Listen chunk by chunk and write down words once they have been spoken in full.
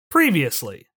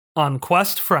Previously on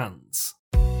Quest Friends.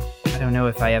 I don't know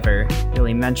if I ever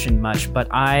really mentioned much, but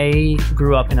I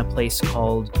grew up in a place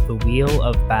called the Wheel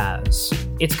of Baz.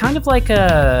 It's kind of like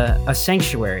a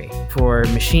sanctuary for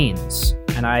machines,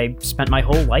 and I spent my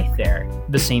whole life there.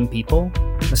 The same people,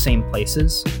 the same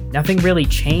places. Nothing really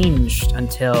changed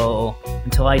until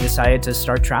I decided to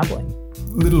start traveling.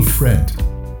 Little friend,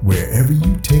 wherever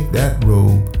you take that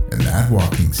robe and that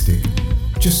walking stick,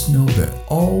 just know that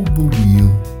all the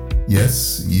wheel,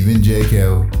 yes, even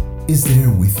JKL, is there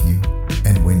with you.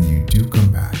 And when you do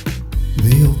come back,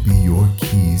 they'll be your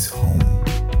keys home.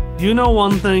 You know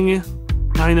one thing,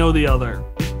 I know the other.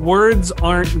 Words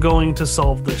aren't going to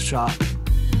solve this shot.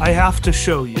 I have to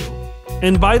show you.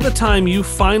 And by the time you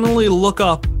finally look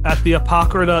up at the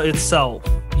Apocrypha itself,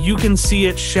 you can see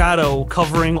its shadow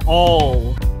covering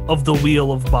all of the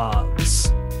Wheel of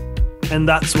Baz. And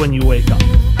that's when you wake up.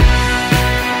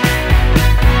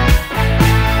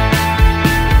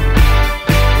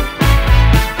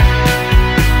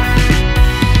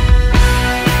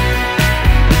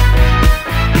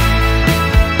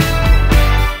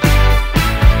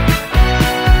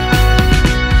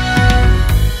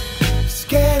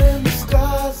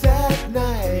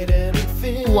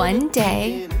 One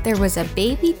day, there was a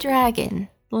baby dragon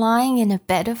lying in a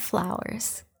bed of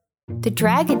flowers. The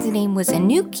dragon's name was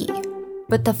Anuki,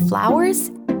 but the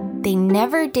flowers, they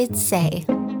never did say.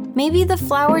 Maybe the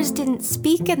flowers didn't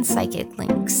speak in psychic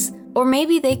links, or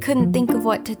maybe they couldn't think of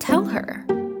what to tell her,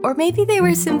 or maybe they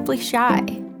were simply shy.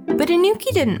 But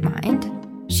Anuki didn't mind.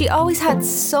 She always had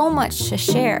so much to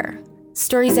share.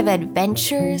 Stories of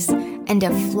adventures, and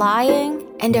of flying,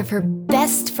 and of her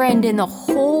best friend in the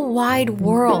whole wide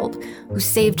world who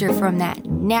saved her from that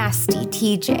nasty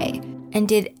TJ and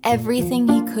did everything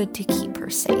he could to keep her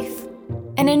safe.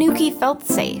 And Anuki felt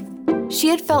safe. She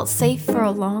had felt safe for a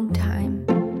long time.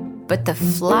 But the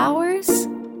flowers?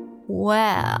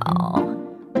 Well,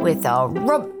 with a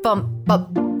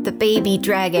rump-bump-bump, the baby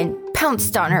dragon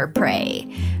pounced on her prey,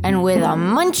 and with a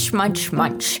munch, munch,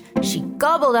 munch, she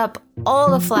gobbled up all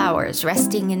the flowers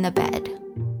resting in the bed.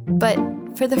 But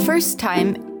for the first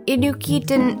time, Anuki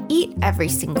didn't eat every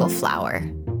single flower.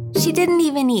 She didn't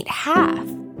even eat half,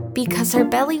 because her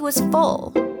belly was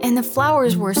full, and the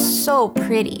flowers were so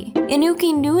pretty.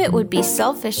 Anuki knew it would be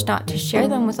selfish not to share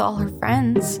them with all her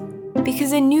friends,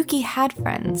 because Anuki had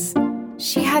friends.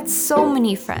 She had so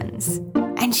many friends,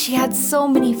 and she had so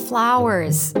many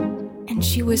flowers, and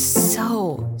she was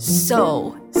so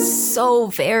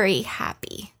very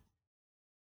happy.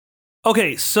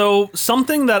 Okay, so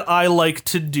something that I like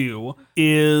to do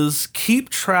is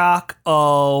keep track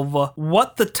of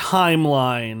what the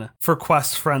timeline for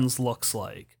Quest Friends looks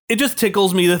like. It just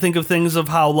tickles me to think of things of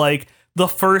how, like, the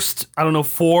first,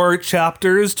 4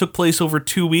 chapters took place over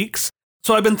 2 weeks.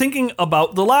 So I've been thinking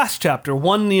about the last chapter,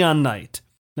 One Neon Night.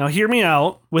 Now hear me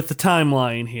out with the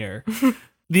timeline here.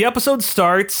 The episode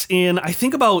starts in, I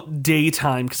think, about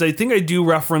daytime, because I think I do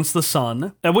reference the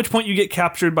sun, at which point you get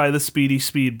captured by the Speedy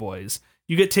Speed Boys.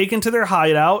 You get taken to their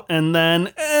hideout, and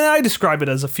then, I describe it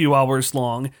as a few hours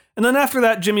long, and then after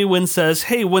that, Jimmy Wynn says,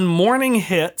 hey, when morning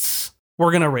hits,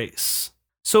 we're gonna race.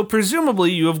 So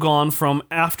presumably you have gone from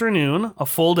afternoon, a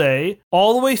full day,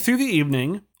 all the way through the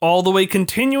evening, all the way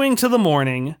continuing to the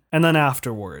morning, and then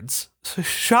afterwards. So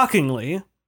shockingly,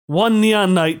 One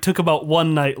Neon Night took about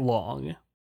 1 night long.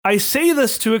 I say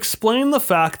this to explain the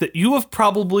fact that you have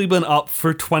probably been up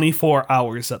for 24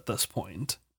 hours at this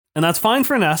point. And that's fine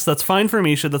for Ness, that's fine for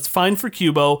Misha, that's fine for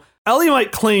Cubo. Ellie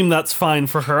might claim that's fine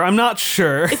for her, I'm not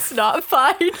sure. It's not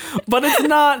fine. But it's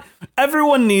not.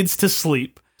 Everyone needs to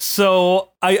sleep.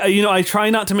 So I try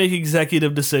not to make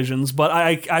executive decisions, but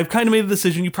I've kind of made the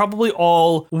decision. You probably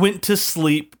all went to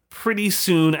sleep pretty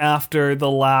soon after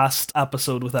the last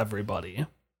episode with everybody.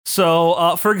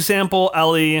 So, for example,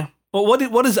 Ellie... Well,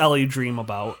 what does Ellie dream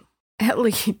about?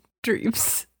 Ellie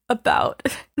dreams about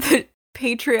the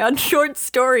Patreon short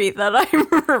story that I'm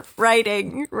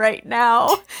writing right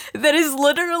now. That is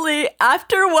literally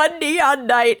after One Neon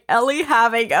Night, Ellie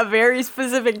having a very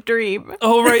specific dream.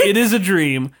 Oh, right. It is a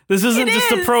dream. This isn't just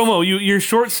a promo. Your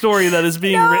short story that is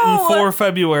being written for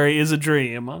February is a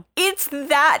dream. It's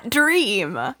that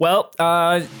dream. Well,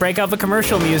 break out the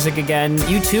commercial music again.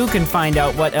 You too can find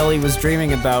out what Ellie was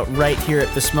dreaming about right here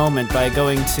at this moment by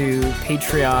going to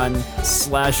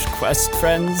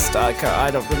Patreon.com/questfriends.com.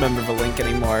 I don't remember the link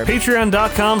anymore.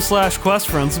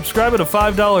 Patreon.com/questfriends. Subscribe at a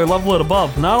 $5 level and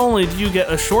above. Not only do you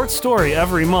get a short story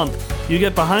every month, you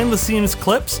get behind the scenes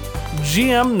clips,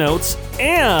 GM notes,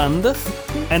 and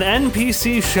an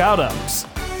NPC shoutouts.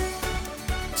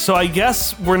 So I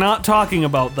guess we're not talking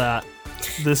about that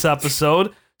this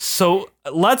episode. So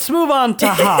let's move on to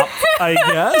Hop, I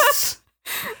guess.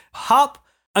 Hop,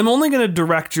 I'm only going to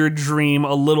direct your dream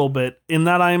a little bit in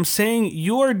that I am saying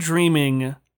you are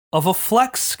dreaming of a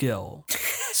flex skill.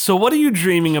 So what are you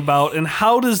dreaming about, and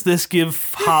how does this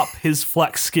give Hop his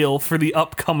flex skill for the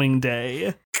upcoming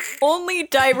day? Only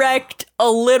direct a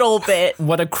little bit.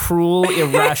 What a cruel,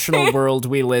 irrational world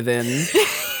we live in.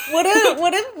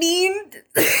 What a mean.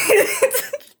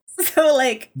 So,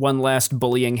 like, One last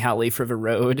bullying Hallie for the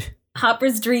road.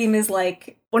 Hopper's dream is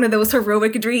like one of those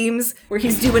heroic dreams where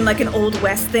he's doing like an Old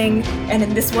West thing, and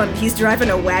in this one, he's driving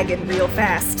a wagon real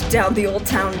fast down the old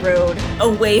town road,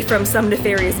 away from some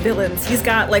nefarious villains. He's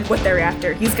got like what they're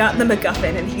after. He's got the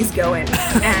MacGuffin, and he's going,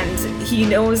 and he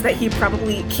knows that he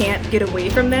probably can't get away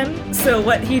from them. So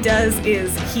what he does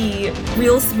is he,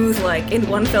 real smooth like, in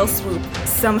one fell swoop,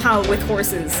 somehow with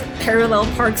horses, parallel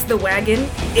parks the wagon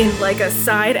in like a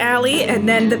side alley, and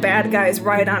then the bad guys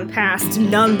ride on past,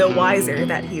 none the wiser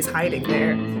that he's hiding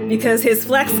there. Because his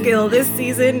flex skill this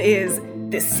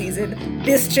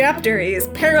chapter is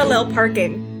parallel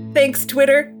parking. Thanks,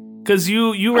 Twitter. Because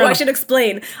you Oh, I should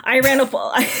explain. I ran a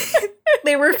poll.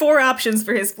 There were 4 options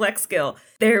for his flex skill.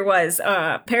 There was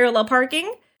parallel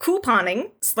parking,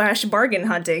 couponing / bargain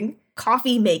hunting,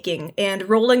 coffee making, and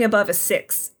rolling above a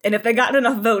 6. And if they got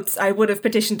enough votes, I would have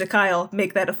petitioned to Kyle,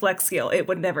 make that a flex skill. It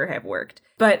would never have worked.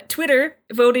 But Twitter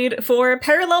voted for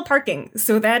parallel parking,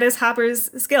 so that is Hopper's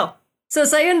skill. So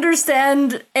as I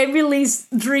understand, Ellie's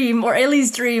dream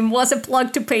was a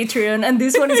plug to Patreon, and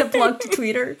this one is a plug to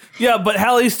Twitter. Yeah, but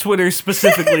Hallie's Twitter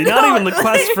specifically, not even the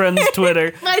Quest Friends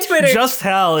Twitter. My Twitter. Just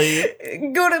Hallie.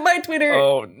 Go to my Twitter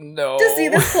Oh, no. to see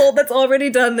this poll that's already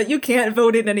done that you can't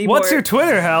vote in anymore. What's your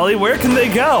Twitter, Hallie? Where can they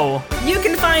go? You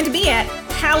can find me at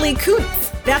Hallie Kuntz.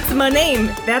 That's my name.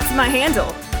 That's my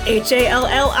handle.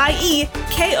 HALLIE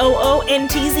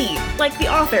KOONTZ. Like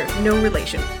the author, no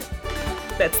relation.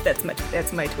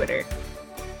 That's my Twitter.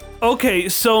 Okay,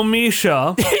 so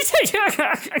Misha,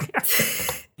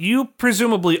 you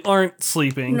presumably aren't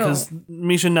sleeping because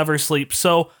Misha never sleeps.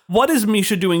 So what is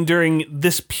Misha doing during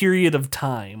this period of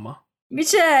time?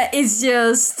 Misha is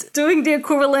just doing the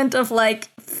equivalent of like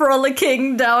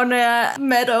frolicking down a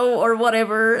meadow or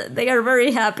whatever. They are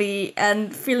very happy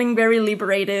and feeling very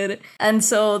liberated. And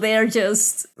so they are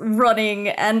just running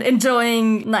and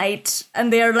enjoying night.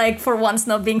 And they are like, for once,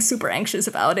 not being super anxious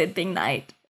about it being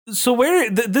night. So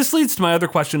this leads to my other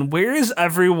question. Where is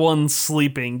everyone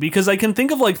sleeping? Because I can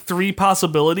think of like 3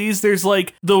 possibilities. There's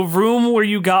like the room where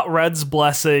you got Red's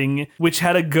blessing, which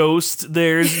had a ghost.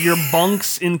 There's your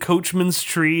bunks in Coachman's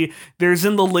tree. There's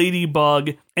in the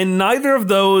Ladybug. And neither of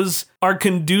those are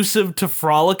conducive to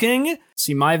frolicking.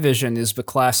 See, my vision is the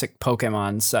classic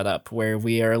Pokemon setup where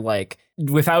we are like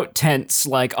without tents,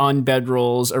 like on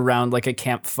bedrolls around like a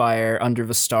campfire under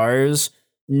the stars,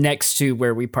 next to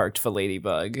where we parked the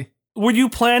Ladybug. Were you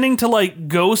planning to like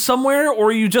go somewhere, or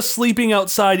are you just sleeping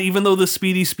outside even though the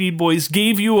Speedy Speed Boys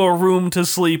gave you a room to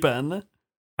sleep in?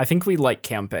 I think we like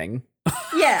camping.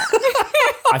 Yeah.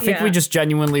 I think we just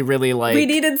genuinely really like... We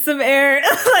needed some air.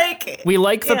 We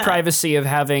like the privacy of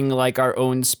having like our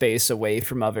own space away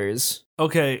from others.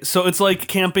 Okay, so it's like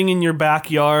camping in your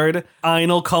backyard.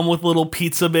 Ain'll come with little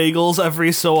pizza bagels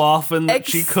every so often that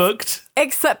she cooked.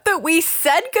 Except that we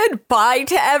said goodbye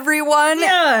to everyone.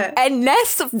 Yeah. And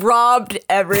Ness robbed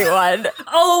everyone.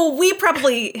 Oh, we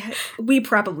probably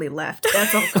left.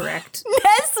 That's all correct.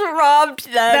 Ness robbed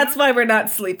them. That's why we're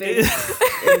not sleeping.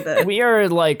 We are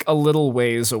like a little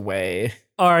ways away.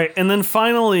 All right, and then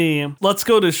finally, let's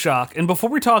go to Shock. And before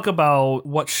we talk about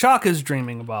what Shock is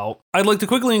dreaming about, I'd like to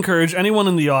quickly encourage anyone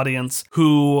in the audience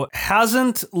who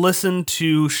hasn't listened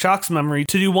to Shock's memory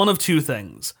to do one of 2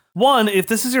 things. One, if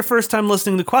this is your first time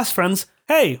listening to Quest Friends,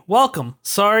 hey, welcome.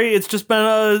 Sorry, it's just been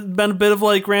a bit of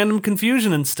like random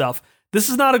confusion and stuff. This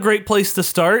is not a great place to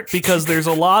start because there's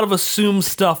a lot of assumed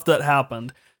stuff that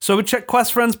happened. So I would check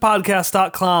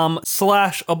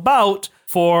questfriendspodcast.com/about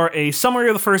for a summary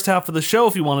of the first half of the show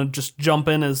if you want to just jump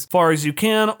in as far as you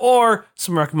can, or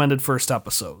some recommended first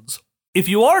episodes. If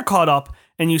you are caught up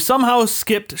and you somehow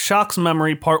skipped Shock's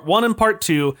Memory Part 1 and Part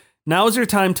 2, now is your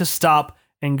time to stop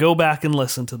and go back and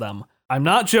listen to them. I'm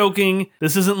not joking.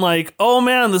 This isn't like, oh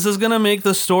man, this is going to make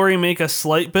the story make a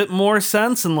slight bit more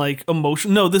sense and like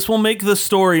emotion. No, this will make the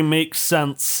story make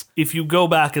sense if you go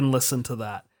back and listen to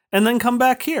that. And then come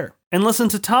back here and listen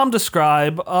to Tom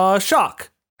describe Shock.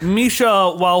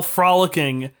 Misha, while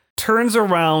frolicking, turns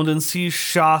around and sees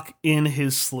Shock in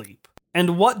his sleep.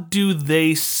 And what do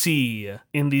they see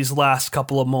in these last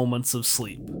couple of moments of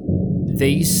sleep?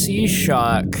 They see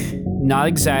Shock not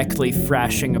exactly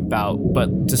thrashing about,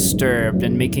 but disturbed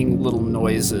and making little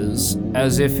noises,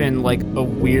 as if in like a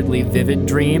weirdly vivid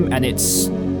dream, and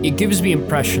it gives the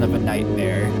impression of a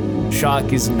nightmare.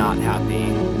 Shock is not happy,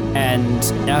 and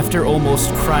after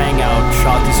almost crying out,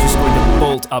 Shock is just going to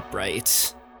bolt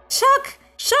upright. Shock,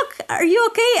 are you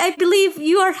okay? I believe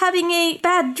you are having a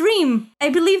bad dream. I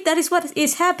believe that is what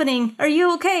is happening. Are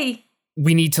you okay?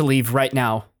 We need to leave right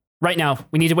now. Right now.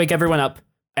 We need to wake everyone up.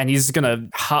 And he's gonna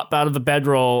hop out of the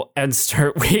bedroll and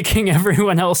start waking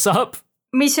everyone else up.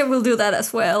 Misha will do that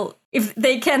as well. If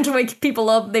they can't wake people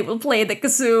up, they will play the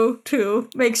kazoo to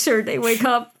make sure they wake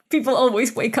up. People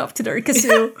always wake up to their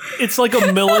kazoo. It's like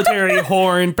a military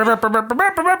horn.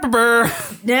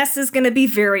 Ness is gonna be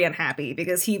very unhappy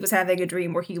because he was having a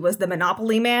dream where he was the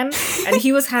Monopoly man, and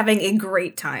he was having a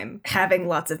great time having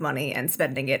lots of money and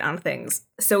spending it on things.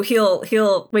 So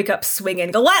he'll wake up swinging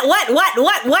and go, what?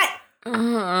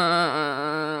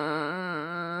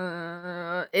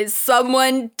 Is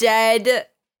someone dead?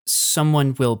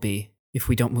 Someone will be if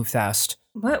we don't move fast.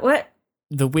 What?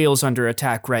 The wheel's under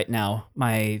attack right now.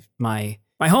 My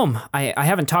home. I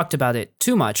haven't talked about it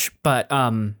too much, but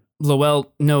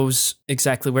Lowell knows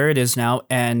exactly where it is now,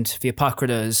 and the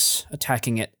Apocrypha is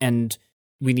attacking it, and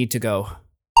we need to go.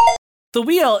 The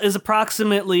wheel is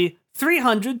approximately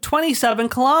 327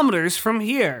 kilometers from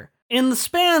here. In the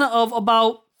span of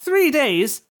about 3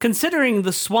 days, considering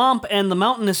the swamp and the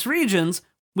mountainous regions,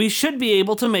 we should be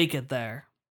able to make it there.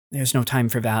 There's no time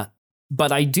for that.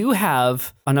 But I do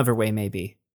have another way,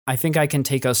 maybe. I think I can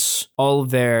take us all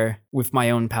there with my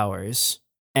own powers.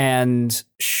 And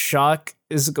Shock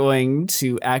is going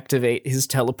to activate his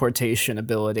teleportation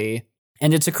ability.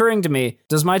 And it's occurring to me,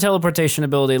 does my teleportation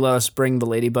ability let us bring the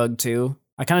ladybug too?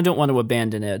 I kind of don't want to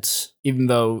abandon it, even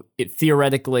though it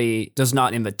theoretically does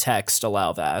not in the text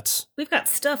allow that. We've got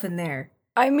stuff in there.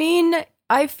 I mean,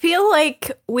 I feel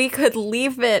like we could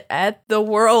leave it at the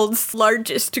world's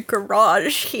largest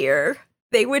garage here.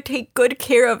 They would take good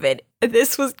care of it.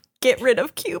 This was get rid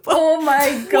of Cubo. Oh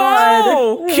my god.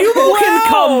 Whoa! Cubo can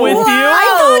come with you!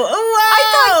 I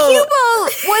thought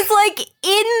Cubo was like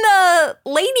in the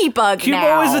ladybug Cubo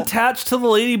now. is attached to the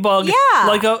ladybug Yeah.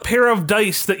 like a pair of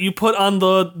dice that you put on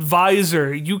the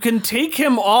visor. You can take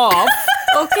him off.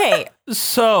 Okay.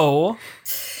 So,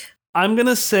 I'm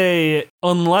gonna say,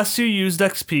 unless you used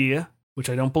XP, which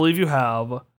I don't believe you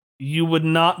have, you would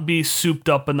not be souped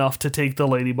up enough to take the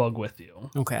ladybug with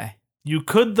you. Okay. You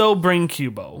could, though, bring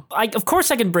Cubo. Of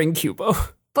course I can bring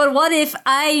Cubo. But what if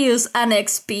I use an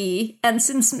XP, and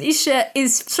since Misha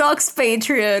is Shock's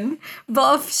patron,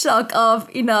 buff Shock off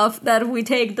enough that we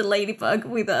take the ladybug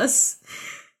with us?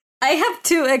 I have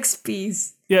 2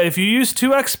 XPs. Yeah, if you use 2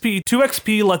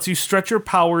 XP lets you stretch your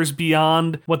powers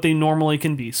beyond what they normally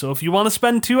can be. So if you want to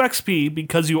spend 2 XP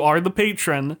because you are the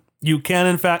patron, you can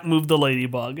in fact move the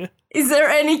ladybug. Is there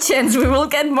any chance we will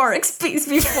get more XPs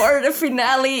before the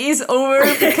finale is over?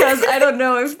 Because I don't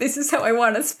know if this is how I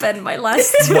want to spend my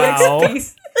last 2 Wow.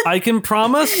 XPs. I can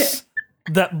promise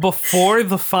that before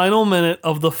the final minute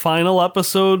of the final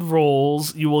episode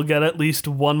rolls, you will get at least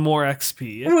 1 more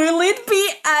XP. Will it be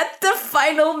at the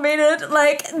final minute,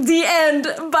 like the end?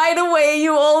 By the way,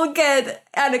 you all get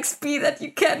an XP that you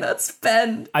cannot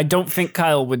spend. I don't think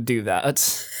Kyle would do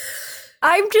that.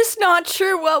 I'm just not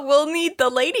sure what we'll need the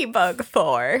ladybug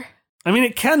for. I mean,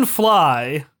 it can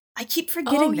fly. I keep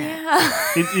forgetting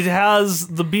that. Yeah. It has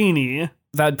the beanie.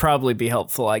 That'd probably be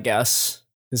helpful, I guess,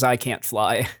 because I can't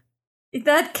fly. In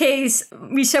that case,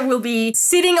 Misha will be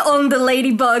sitting on the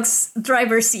ladybug's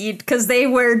driver's seat because they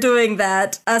were doing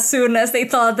that as soon as they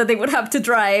thought that they would have to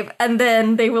drive, and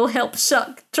then they will help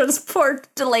Shock transport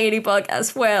the ladybug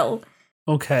as well.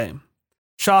 Okay.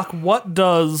 Shock, what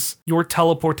does your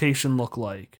teleportation look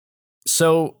like?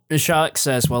 So Shock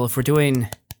says, well, if we're going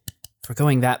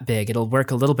that big, it'll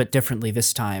work a little bit differently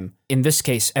this time. In this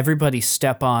case, everybody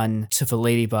step on to the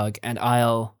ladybug, and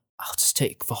I'll just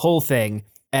take the whole thing.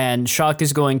 And Shock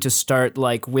is going to start,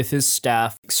 like, with his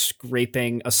staff,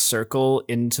 scraping a circle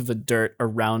into the dirt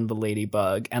around the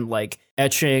ladybug and, like,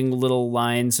 etching little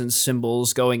lines and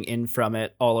symbols going in from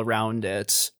it all around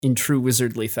it in true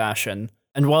wizardly fashion.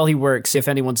 And while he works, if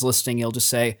anyone's listening, he'll just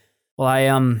say, well,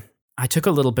 I took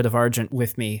a little bit of Argent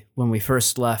with me when we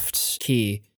first left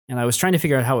Key, and I was trying to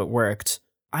figure out how it worked.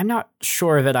 I'm not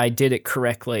sure that I did it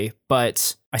correctly,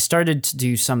 but I started to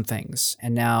do some things,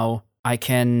 and now I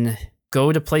can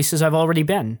go to places I've already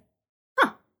been.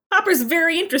 Hopper's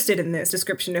very interested in this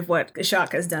description of what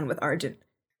Shock has done with Argent.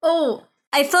 Oh,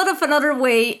 I thought of another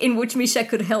way in which Misha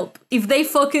could help. If they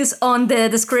focus on the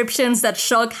descriptions that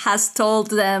Shock has told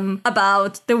them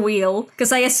about the wheel,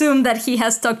 because I assume that he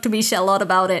has talked to Misha a lot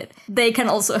about it, they can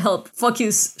also help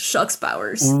focus Shock's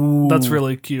powers. Ooh. That's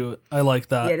really cute. I like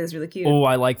that. Yeah, it is really cute. Oh,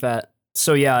 I like that.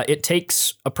 So yeah, it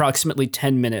takes approximately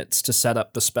 10 minutes to set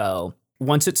up the spell.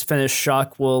 Once it's finished,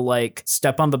 Shock will, like,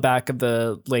 step on the back of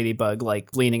the ladybug,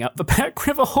 like, leaning up the back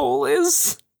where the hole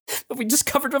is that we just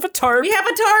covered with a tarp. We have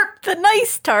a tarp! The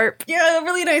nice tarp. Yeah, a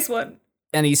really nice one.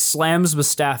 And he slams the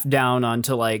staff down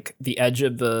onto, like, the edge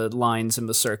of the lines in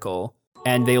the circle,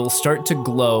 and they will start to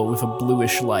glow with a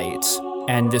bluish light.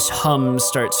 And this hum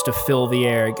starts to fill the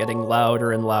air, getting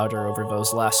louder and louder over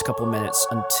those last couple minutes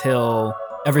until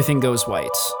everything goes white.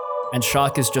 And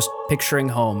Shock is just picturing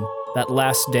home, that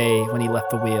last day when he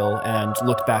left the wheel and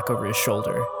looked back over his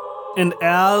shoulder. And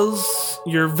as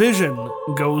your vision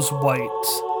goes white,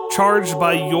 charged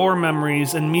by your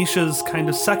memories and Misha's kind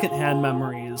of secondhand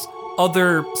memories,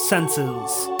 other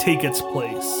senses take its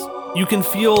place. You can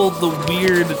feel the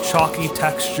weird chalky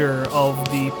texture of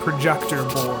the projector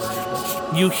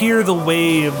board. You hear the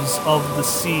waves of the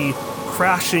sea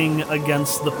crashing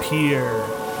against the pier.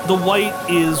 The white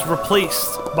is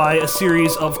replaced by a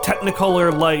series of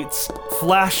Technicolor lights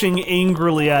flashing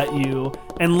angrily at you,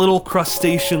 and little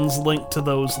crustaceans linked to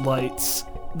those lights.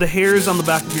 The hairs on the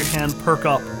back of your hand perk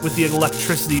up with the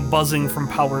electricity buzzing from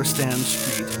Power Stand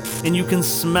Street, and you can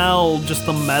smell just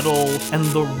the metal and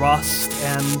the rust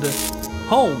and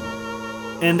home.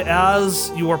 And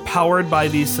as you are powered by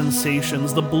these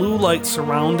sensations, the blue light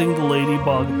surrounding the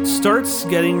ladybug starts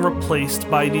getting replaced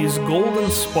by these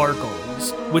golden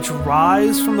sparkles, which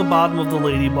rise from the bottom of the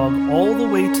ladybug all the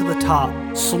way to the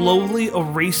top, slowly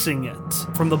erasing it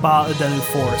from the Ba'adenu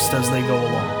forest as they go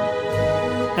along.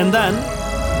 And then,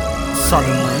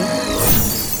 suddenly,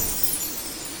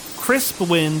 crisp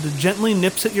wind gently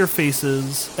nips at your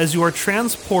faces as you are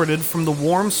transported from the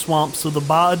warm swamps of the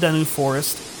Ba'adenu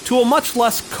forest to a much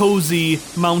less cozy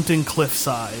mountain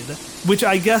cliffside, which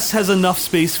I guess has enough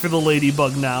space for the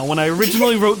ladybug now. When I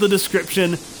originally wrote the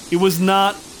description, it was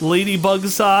not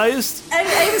ladybug-sized.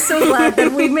 I'm so glad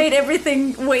that we made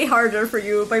everything way harder for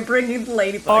you by bringing the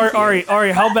ladybug here.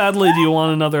 Ari, how badly do you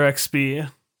want another XP?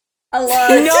 A lot.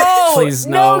 No! Please,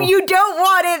 no. You don't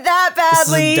want it that This is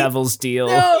badly. a devil's deal.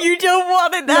 No, you don't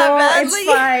want it that No, badly. it's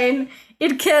fine.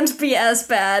 It can't be as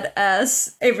bad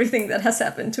as everything that has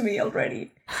happened to me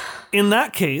already. In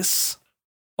that case,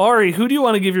 Ari, who do you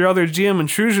want to give your other GM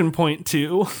intrusion point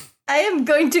to? I am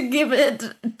going to give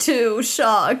it to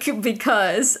Shock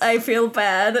because I feel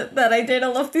bad that I did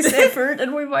all of this effort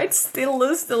and we might still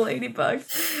lose the ladybug.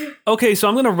 Okay, so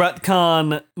I'm going to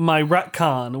retcon my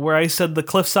retcon where I said the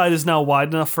cliffside is now wide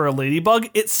enough for a ladybug.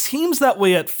 It seems that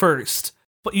way at first,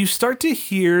 but you start to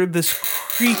hear this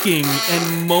creaking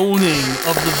and moaning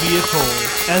of the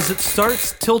vehicle as it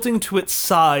starts tilting to its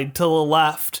side to the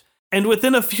left. And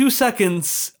within a few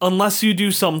seconds, unless you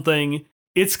do something,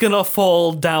 it's gonna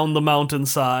fall down the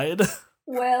mountainside.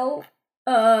 Well,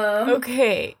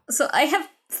 Okay. so I have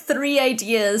 3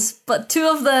 ideas, but 2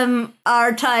 of them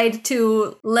are tied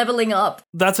to leveling up.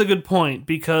 That's a good point,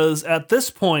 because at this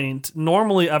point,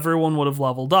 normally everyone would have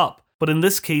leveled up. But in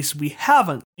this case, we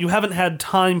haven't. You haven't had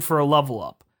time for a level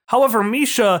up. However,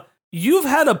 Misha, you've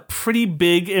had a pretty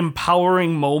big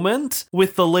empowering moment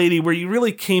with the lady where you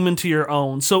really came into your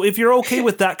own. So if you're okay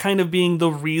with that kind of being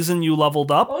the reason you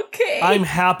leveled up, Okay. I'm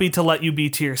happy to let you be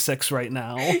tier 6 right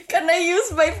now. Can I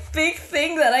use my big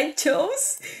thing that I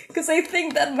chose? Because I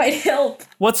think that might help.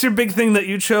 What's your big thing that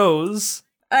you chose?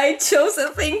 I chose a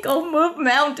thing called Move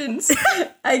Mountains.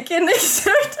 I can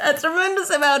exert a tremendous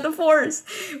amount of force.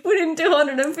 Within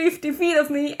 250 feet of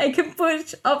me, I can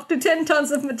push up to 10 tons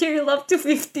of material up to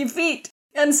 50 feet.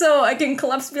 And so I can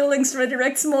collapse buildings,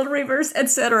 redirect small rivers,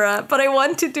 etc. But I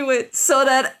want to do it so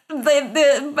that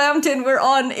the mountain we're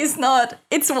on is not,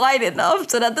 it's wide enough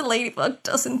so that the ladybug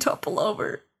doesn't topple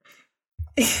over.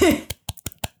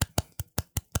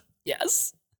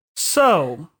 Yes.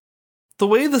 So, the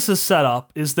way this is set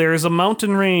up is there is a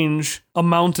mountain range,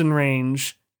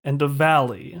 and a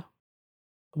valley.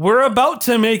 We're about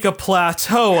to make a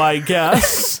plateau, I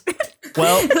guess.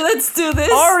 Well, Let's do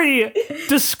this. Ari,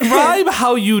 describe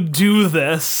how you do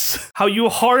this. How you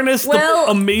harness Well-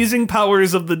 the amazing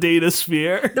powers of the data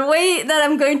sphere. The way that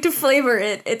I'm going to flavor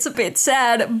it, it's a bit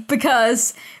sad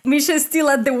because Misha is still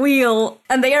at the wheel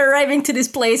and they are arriving to this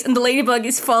place and the ladybug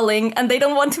is falling and they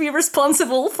don't want to be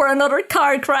responsible for another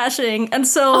car crashing. And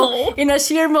so, in a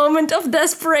sheer moment of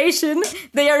desperation,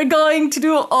 they are going to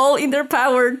do all in their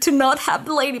power to not have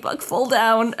the ladybug fall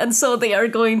down. And so they are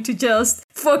going to just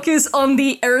focus on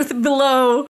the earth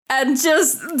below and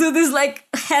just do this like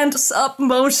hands up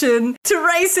motion to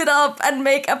raise it up and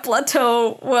make a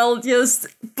plateau while just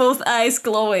both eyes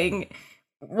glowing,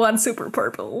 one super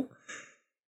purple.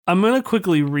 I'm going to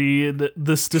quickly read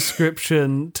this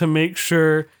description to make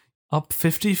sure. Up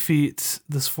 50 feet,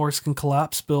 this force can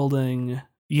collapse building.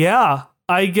 Yeah,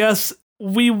 I guess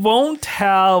we won't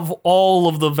have all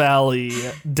of the valley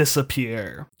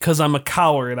disappear, because I'm a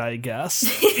coward, I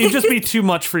guess. It'd just be too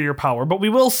much for your power, but we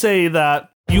will say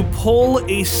that you pull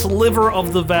a sliver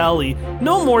of the valley,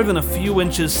 no more than a few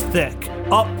inches thick,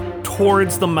 up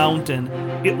towards the mountain.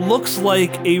 It looks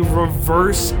like a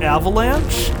reverse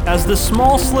avalanche, as the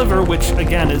small sliver, which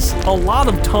again is a lot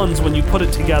of tons when you put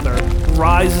it together,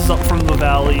 rises up from the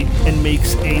valley and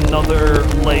makes another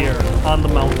layer on the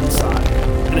mountainside.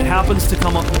 And it happens to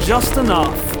come up just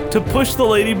enough to push the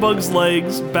ladybug's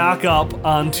legs back up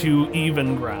onto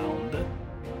even ground.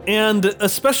 And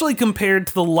especially compared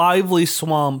to the lively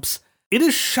swamps, it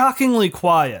is shockingly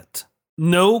quiet.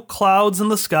 No clouds in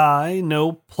the sky,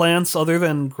 no plants other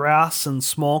than grass and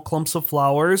small clumps of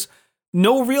flowers,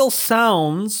 no real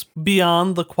sounds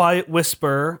beyond the quiet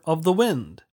whisper of the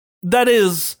wind. That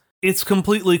is, it's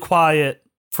completely quiet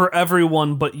for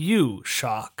everyone but you,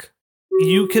 Shock.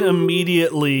 You can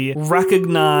immediately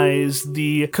recognize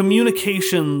the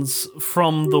communications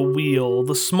from the wheel,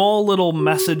 the small little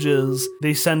messages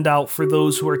they send out for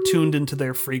those who are tuned into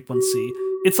their frequency.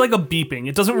 It's like a beeping.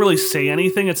 It doesn't really say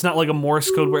anything. It's not like a Morse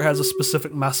code where it has a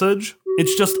specific message.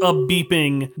 It's just a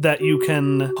beeping that you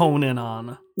can hone in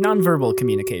on. Nonverbal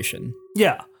communication.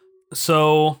 Yeah.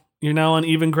 So you're now on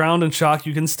even ground, and Shock,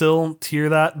 you can still hear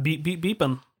that beep, beep,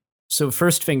 beeping. So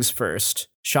first things first,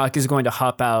 Shock is going to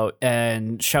hop out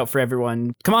and shout for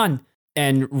everyone, come on,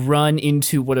 and run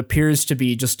into what appears to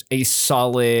be just a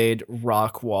solid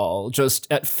rock wall, just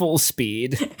at full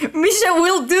speed. Misha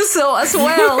will do so as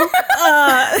well.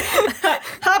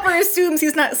 Hopper assumes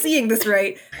he's not seeing this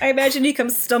right. I imagine he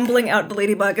comes stumbling out the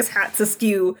ladybug, his hat's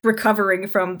askew, recovering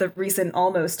from the recent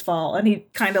almost fall, and he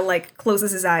kind of like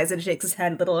closes his eyes and shakes his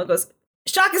head a little and goes,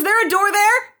 Shock, is there a door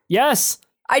there? Yes.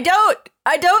 I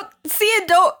don't see a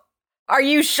door. Are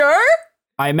you sure?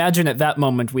 I imagine at that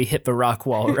moment we hit the rock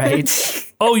wall, right?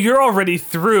 Oh, you're already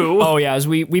through. Oh yeah, as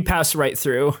we pass right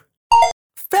through.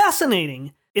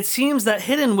 Fascinating. It seems that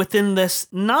hidden within this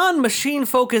non-machine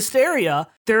focused area,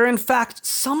 there are in fact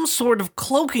some sort of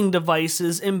cloaking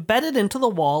devices embedded into the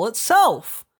wall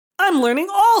itself. I'm learning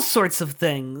all sorts of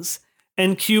things.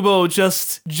 And Cubo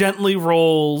just gently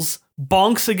rolls,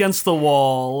 bonks against the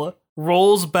wall,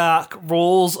 rolls back,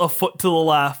 rolls a foot to the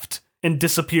left, and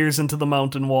disappears into the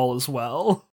mountain wall as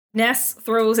well. Ness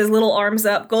throws his little arms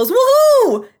up, goes,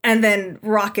 woohoo! And then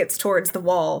rockets towards the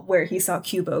wall where he saw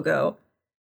Cubo go.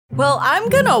 Well, I'm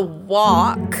gonna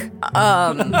walk,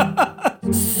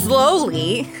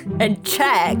 slowly and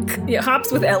check. Yeah,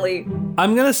 hops with Ellie.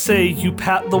 I'm gonna say you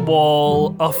pat the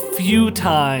wall a few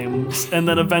times, and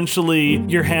then eventually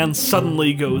your hand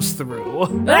suddenly goes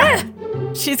through. Ah!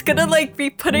 She's gonna like be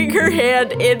putting her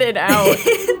hand in and out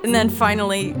and then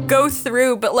finally go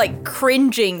through, but like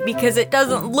cringing because it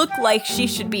doesn't look like she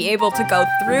should be able to go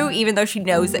through even though she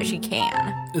knows that she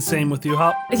can. The same with you,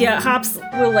 Hop. Yeah, Hops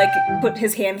will like put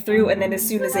his hand through and then as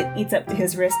soon as it eats up to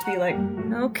his wrist be like,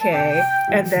 okay.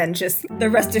 And then just the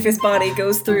rest of his body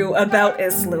goes through about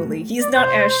as slowly. He's not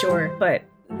as sure, but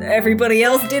everybody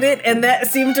else did it and that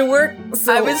seemed to work.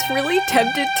 So I was really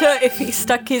tempted to, if he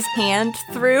stuck his hand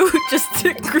through, just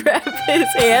to grab his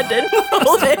hand and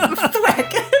hold him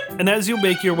back. And as you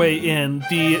make your way in,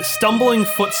 the stumbling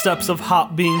footsteps of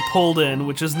Hop being pulled in,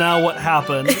 which is now what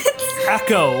happened,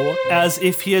 echo as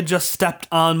if he had just stepped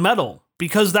on metal,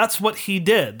 because that's what he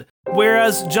did.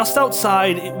 Whereas just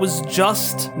outside, it was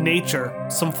just nature,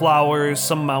 some flowers,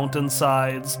 some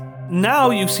mountainsides. Now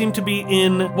you seem to be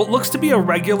in what looks to be a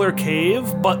regular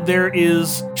cave, but there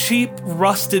is cheap,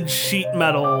 rusted sheet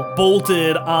metal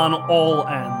bolted on all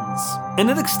ends. And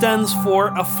it extends for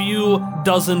a few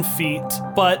dozen feet,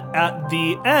 but at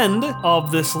the end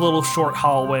of this little short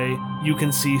hallway, you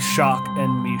can see Shock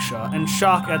and Misha. And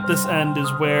Shock at this end is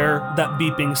where that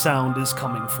beeping sound is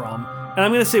coming from. And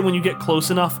I'm going to say when you get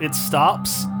close enough, it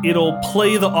stops. It'll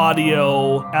play the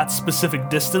audio at specific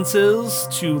distances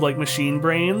to like machine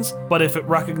brains. But if it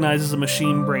recognizes a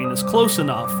machine brain is close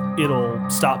enough, it'll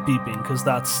stop beeping because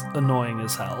that's annoying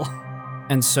as hell.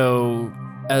 And so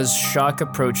as Shock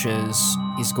approaches,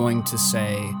 he's going to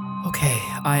say, okay,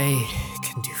 I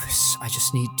can do this. I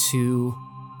just need to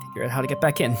figure out how to get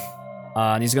back in.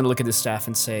 And he's going to look at his staff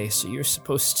and say, so you're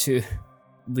supposed to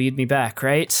lead me back,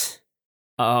 right?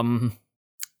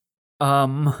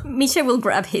 Misha will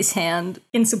grab his hand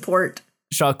in support.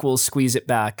 Shock will squeeze it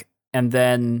back and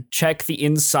then check the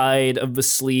inside of the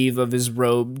sleeve of his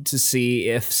robe to see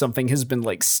if something has been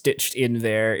like stitched in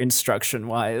there instruction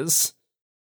wise.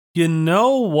 You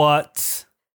know what?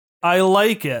 I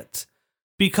like it.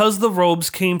 Because the robes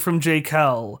came from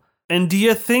J.Kel. And do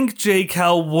you think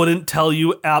J.Kel wouldn't tell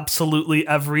you absolutely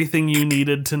everything you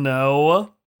needed to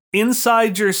know?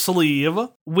 Inside your sleeve,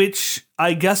 which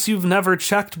I guess you've never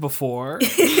checked before,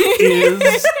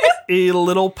 is a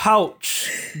little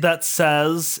pouch that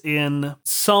says in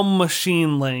some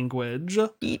machine language,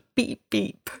 Beep, beep,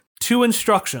 beep. 2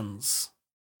 instructions.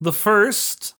 The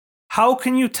first, how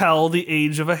can you tell the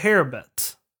age of a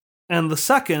hairbit? And the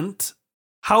second,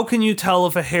 how can you tell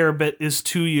if a hairbit is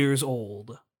 2 years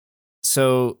old?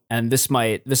 So, and this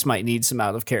might need some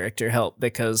out of character help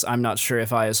because I'm not sure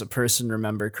if I as a person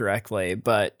remember correctly,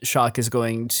 but Shock is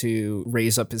going to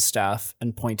raise up his staff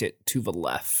and point it to the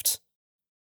left.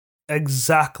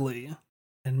 Exactly.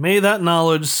 And may that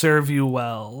knowledge serve you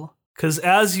well. Because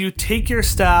as you take your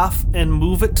staff and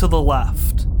move it to the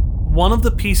left, one of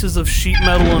the pieces of sheet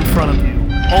metal in front of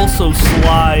you also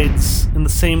slides in the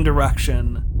same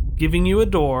direction, giving you a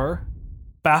door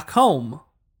back home.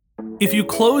 If you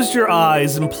closed your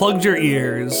eyes and plugged your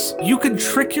ears, you could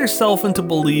trick yourself into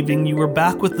believing you were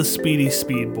back with the Speedy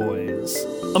Speed Boys.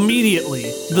 Immediately,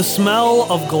 the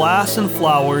smell of glass and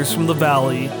flowers from the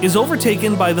valley is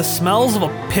overtaken by the smells of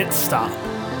a pit stop.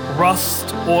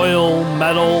 Rust, oil,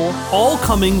 metal, all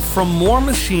coming from more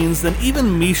machines than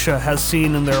even Misha has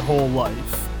seen in their whole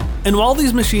life. And while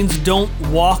these machines don't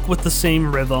walk with the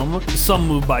same rhythm, some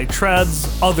move by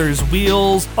treads, others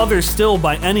wheels, others still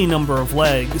by any number of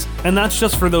legs, and that's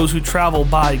just for those who travel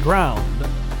by ground.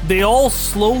 They all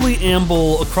slowly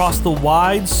amble across the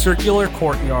wide circular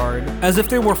courtyard as if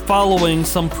they were following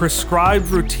some prescribed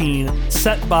routine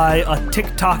set by a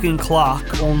tick-tocking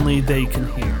clock only they can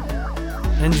hear.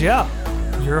 And yeah,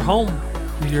 you're home.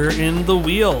 You're in the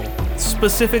wheel.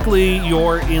 Specifically,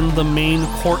 you're in the main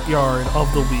courtyard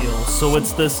of the wheel. So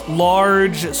it's this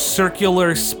large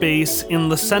circular space. In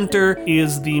the center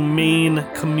is the main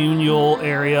communal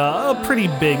area, a pretty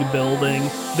big building.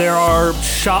 There are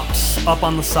shops up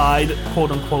on the side,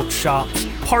 quote-unquote shops,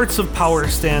 parts of Power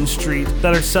Stand Street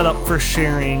that are set up for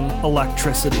sharing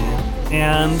electricity.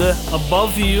 And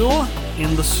above you,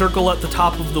 in the circle at the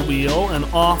top of the wheel and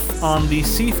off on the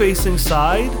sea-facing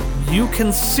side, you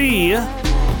can see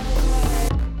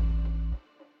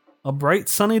a bright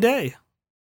sunny day.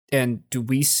 And do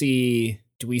we see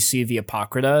the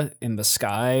Apocrypha in the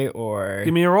sky, or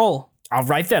Give me a roll. All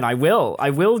right then, I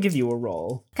will give you a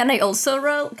roll. Can I also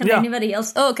roll? Can Yeah. anybody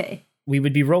else? Oh, okay. We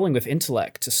would be rolling with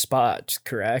intellect to spot,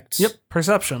 correct? Yep,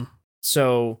 perception.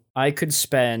 So I could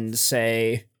spend,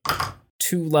 say,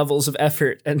 2 levels of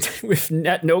effort and with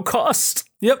net no cost.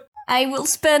 Yep. I will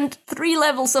spend 3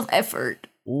 levels of effort.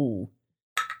 Ooh.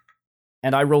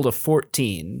 And I rolled a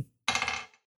 14.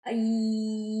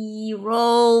 I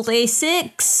rolled a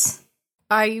 6.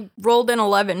 I rolled an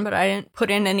 11, but I didn't put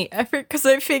in any effort because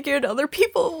I figured other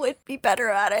people would be better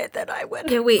at it than I would.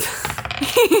 Yeah, wait.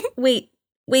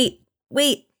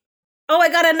 wait. Oh, I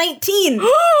got a 19!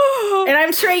 And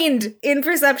I'm trained in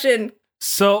perception.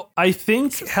 So I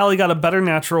think Hallie got a better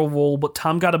natural roll, but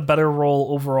Tom got a better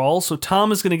roll overall. So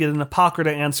Tom is going to get an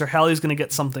Apocrypha answer. Hallie's going to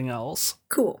get something else.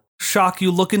 Cool. Shock,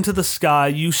 you look into the sky,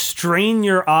 you strain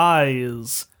your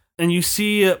eyes, and you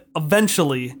see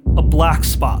eventually a black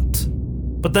spot.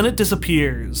 But then it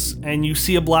disappears, and you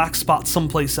see a black spot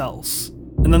someplace else.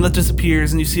 And then that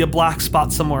disappears, and you see a black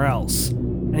spot somewhere else.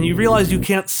 And you realize you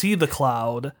can't see the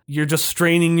cloud. You're just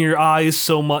straining your eyes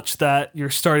so much that you're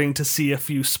starting to see a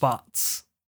few spots.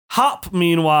 Hop,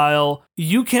 meanwhile,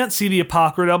 you can't see the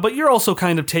Apocrypha, but you're also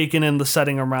kind of taking in the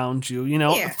setting around you. You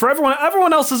know, Yeah. for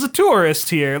everyone else is a tourist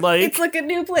here. It's like a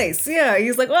new place. Yeah,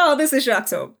 he's like, oh, this is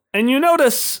Shock's home. And you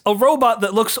notice a robot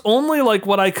that looks only like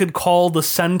what I could call the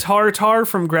Centaur Tar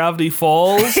from Gravity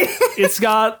Falls. It's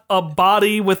got a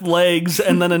body with legs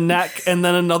and then a neck and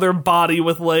then another body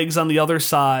with legs on the other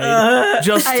side.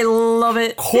 Just I love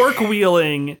it. cork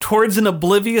wheeling towards an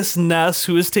oblivious Ness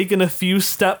who has taken a few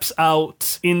steps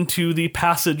out into the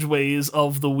passageways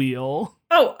of the wheel.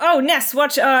 Oh, Ness,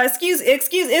 watch,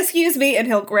 excuse me, and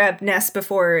he'll grab Ness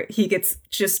before he gets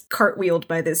just cartwheeled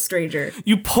by this stranger.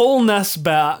 You pull Ness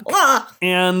back, Ah!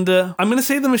 and I'm going to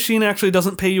say the machine actually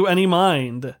doesn't pay you any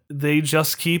mind. They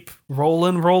just keep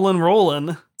rolling.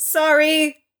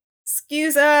 Sorry.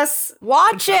 Excuse us.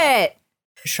 Watch it!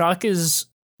 Shock is,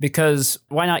 because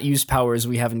why not use powers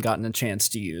we haven't gotten a chance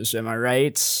to use? Am I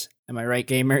right? Am I right,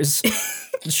 gamers?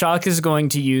 Shock is going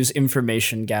to use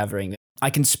information gathering. I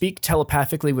can speak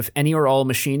telepathically with any or all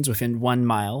machines within 1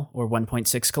 mile or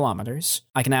 1.6 kilometers.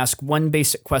 I can ask one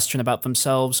basic question about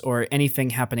themselves or anything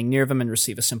happening near them and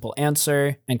receive a simple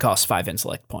answer, and cost 5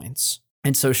 intellect points.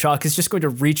 And so Shock is just going to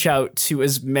reach out to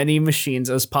as many machines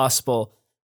as possible.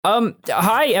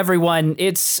 Hi everyone,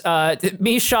 it's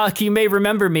me, Shock. You may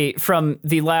remember me from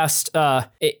the last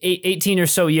 18 or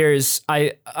so years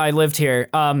I lived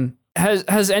here.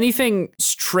 Has anything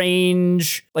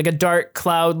strange, like a dark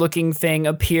cloud looking thing,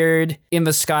 appeared in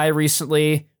the sky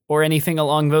recently, or anything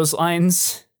along those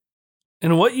lines?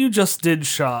 And what you just did,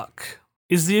 Shock,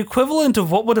 is the equivalent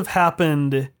of what would have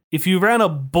happened if you ran a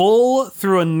bull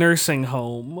through a nursing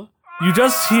home. You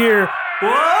just hear,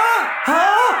 "What?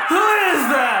 Huh? Who is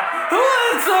that?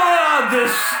 What's on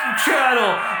this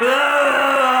channel?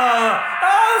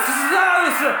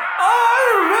 I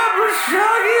remember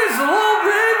Shaggy as a little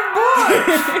big boy.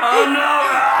 Oh no.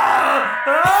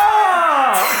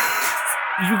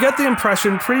 You get the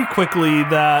impression pretty quickly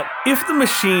that if the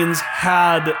machines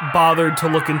had bothered to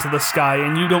look into the sky,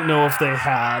 and you don't know if they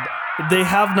have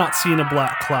not seen a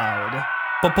black cloud.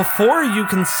 But before you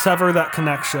can sever that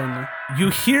connection, you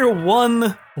hear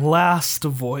one last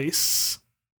voice.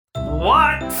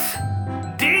 What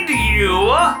did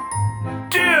you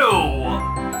do?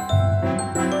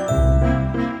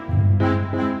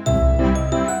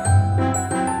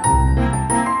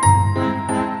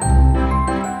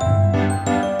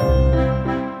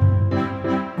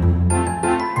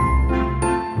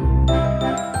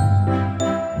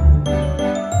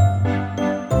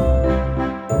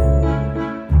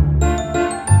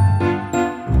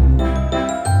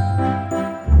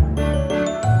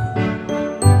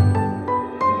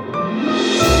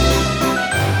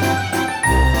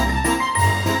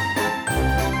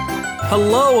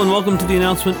 Hello and welcome to the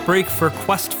announcement break for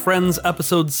Quest Friends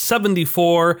episode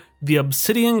 74, The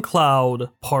Obsidian Cloud,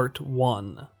 Part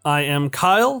 1. I am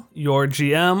Kyle, your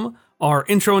GM. Our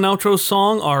intro and outro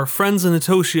song are Friends in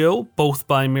Itoshio, both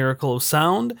by Miracle of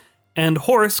Sound, and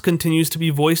Horace continues to be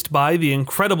voiced by the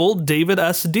incredible David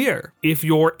S. Deer. If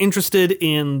you're interested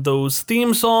in those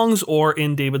theme songs or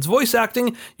in David's voice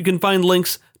acting, you can find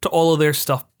links to all of their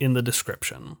stuff in the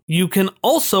description. You can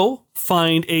also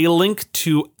find a link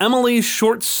to Emily's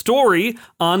short story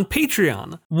on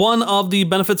Patreon. One of the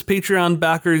benefits Patreon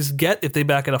backers get if they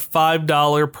back at a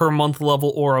 $5 per month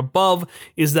level or above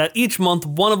is that each month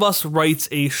one of us writes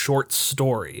a short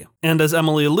story. And as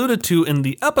Emily alluded to in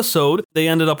the episode, they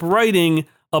ended up writing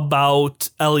about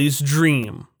Ellie's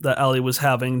dream that Ellie was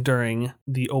having during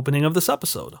the opening of this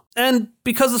episode. And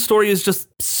because the story is just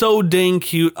so dang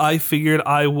cute, I figured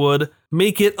I would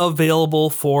make it available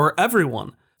for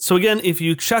everyone. So again, if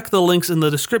you check the links in the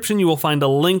description, you will find a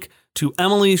link to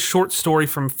Emily's short story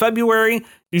from February.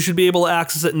 You should be able to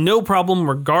access it no problem,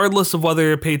 regardless of whether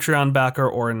you're a Patreon backer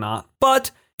or not.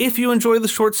 But if you enjoy the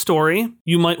short story,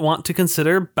 you might want to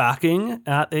consider backing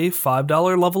at a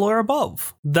 $5 level or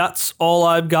above. That's all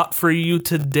I've got for you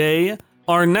today.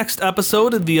 Our next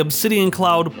episode, The Obsidian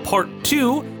Cloud Part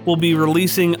 2, will be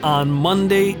releasing on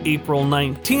Monday, April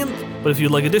 19th. But if you'd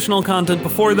like additional content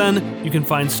before then, you can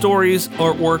find stories,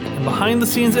 artwork, and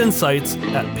behind-the-scenes insights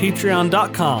at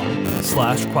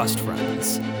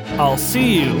patreon.com/questfriends. I'll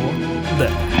see you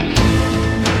there.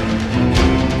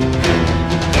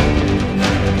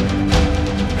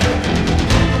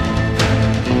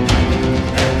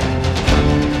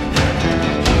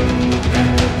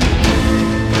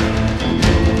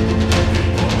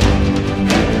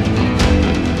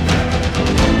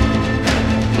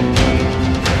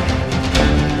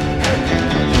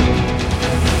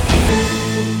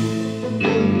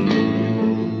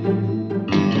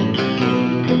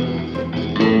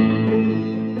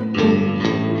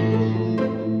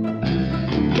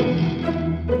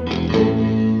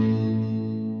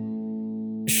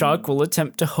 Shock will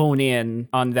attempt to hone in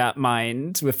on that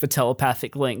mind with the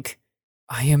telepathic link.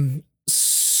 I am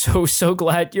so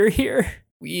glad you're here.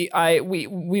 We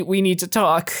need to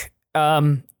talk,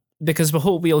 because the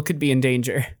whole wheel could be in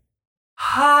danger.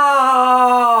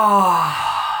 I'll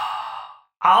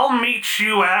meet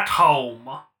you at home.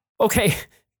 Okay,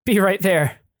 be right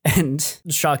there. And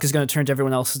Shock is going to turn to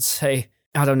everyone else and say,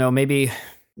 I don't know, maybe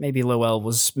Lowell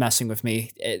was messing with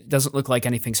me. It doesn't look like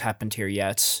anything's happened here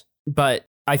yet, but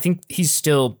I think he's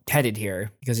still headed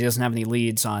here because he doesn't have any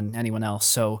leads on anyone else.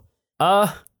 So,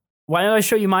 why don't I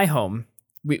show you my home?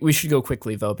 We should go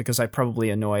quickly, though, because I probably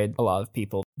annoyed a lot of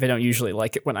people. They don't usually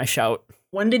like it when I shout.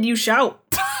 When did you shout?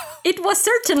 it was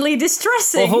certainly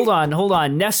distressing. Well, hold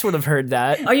on. Ness would have heard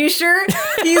that. Are you sure?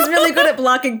 He's really good at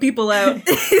blocking people out.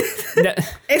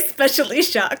 Especially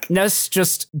Shock. Ness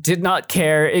just did not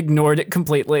care, ignored it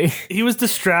completely. He was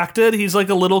distracted. He's like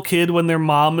a little kid when their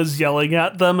mom is yelling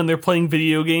at them and they're playing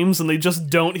video games and they just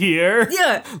don't hear.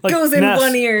 Yeah, Like, goes in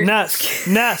one ear. Ness.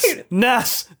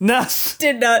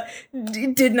 Did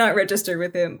not register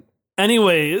with him.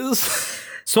 Anyways,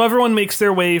 so everyone makes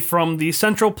their way from the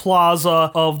central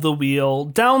plaza of the wheel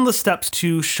down the steps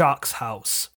to Shock's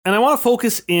house. And I want to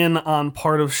focus in on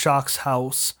part of Shock's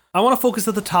house. I want to focus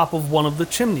at the top of one of the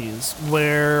chimneys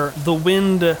where the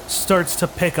wind starts to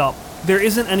pick up. There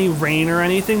isn't any rain or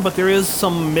anything, but there is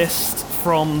some mist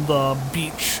from the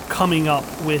beach coming up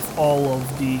with all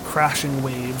of the crashing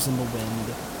waves in the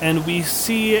wind. And we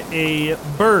see a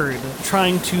bird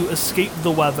trying to escape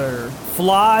the weather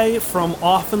fly from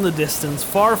off in the distance,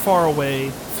 far, far away,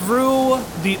 through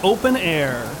the open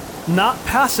air, not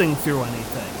passing through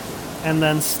anything, and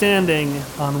then standing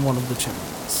on one of the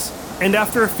chimneys. And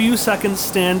after a few seconds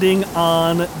standing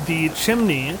on the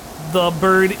chimney, the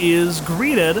bird is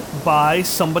greeted by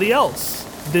somebody else.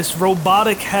 This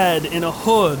robotic head in a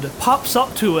hood pops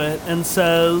up to it and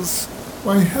says,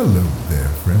 Why, hello there,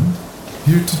 friend.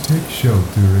 Here to take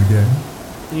shelter again.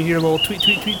 and you hear a little tweet,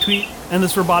 tweet, tweet, tweet, and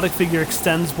this robotic figure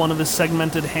extends one of his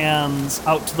segmented hands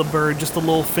out to the bird, just a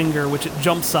little finger, which it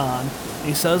jumps on. And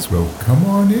he says, Well, come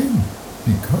on in,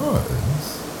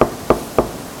 because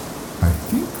I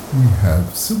think we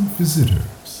have some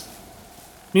visitors.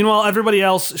 Meanwhile, everybody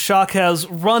else, Shock has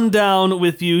run down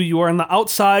with you. You are on the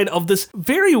outside of this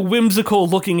very whimsical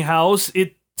looking house.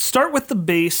 It start with the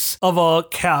base of a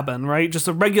cabin, right? Just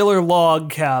a regular log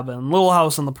cabin, little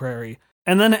house on the prairie.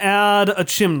 And then add a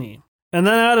chimney. And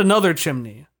then add another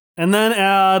chimney. And then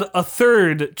add a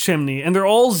third chimney. And they're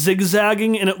all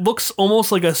zigzagging, and it looks almost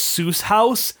like a Seuss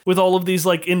house with all of these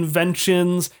like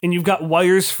inventions. And you've got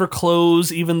wires for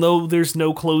clothes, even though there's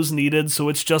no clothes needed. So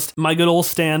it's just my good old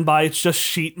standby. It's just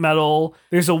sheet metal.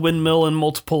 There's a windmill and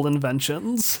multiple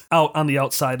inventions out on the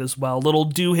outside as well. Little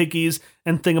doohickeys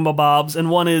and thingamabobs. And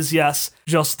one is, yes,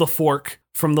 just the fork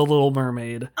from The Little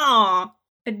Mermaid. Aw,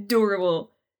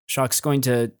 adorable. Shock's going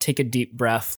to take a deep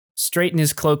breath, straighten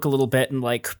his cloak a little bit, and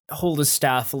like hold his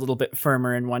staff a little bit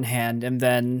firmer in one hand, and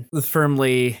then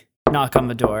firmly knock on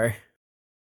the door.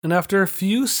 And after a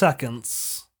few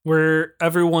seconds, where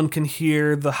everyone can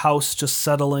hear the house just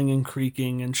settling and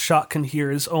creaking, and Shock can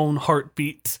hear his own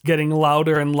heartbeat getting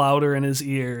louder and louder in his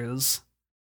ears,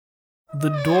 the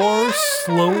door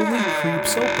slowly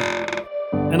creeps open.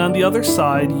 And on the other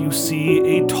side, you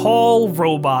see a tall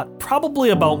robot, probably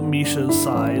about Misha's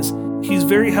size. He's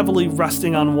very heavily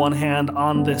resting on one hand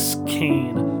on this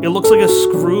cane. It looks like a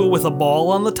screw with a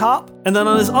ball on the top. And then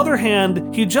on his other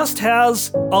hand, he just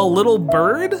has a little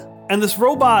bird. And this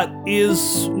robot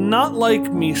is not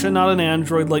like Misha, not an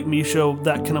android like Misha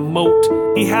that can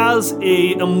emote. He has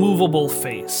a immovable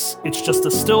face. It's just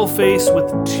a still face with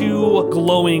two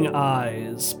glowing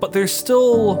eyes. But there's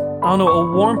still, I don't know,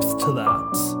 a warmth to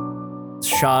that.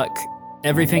 Shock,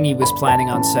 everything he was planning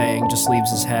on saying just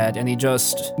leaves his head, and he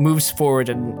just moves forward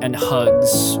and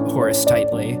hugs Horace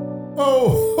tightly.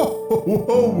 Oh,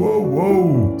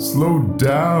 whoa. Slow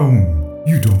down.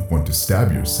 You don't want to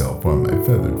stab yourself on my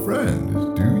feathered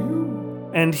friend, do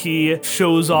you? And he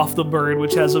shows off the bird,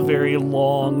 which has a very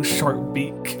long, sharp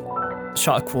beak.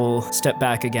 Shock will step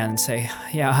back again and say,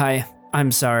 "Yeah, hi.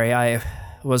 I'm sorry. I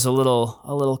was a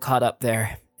little caught up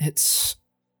there. It's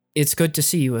good to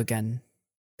see you again."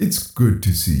 It's good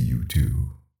to see you too.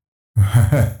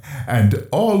 And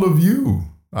all of you,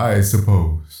 I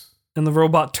suppose. And the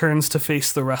robot turns to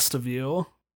face the rest of you.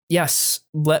 Yes,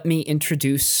 let me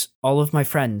introduce all of my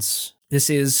friends. This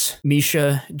is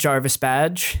Misha Jarvis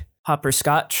Badge, Hopper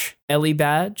Scotch, Ellie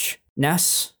Badge,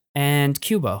 Ness, and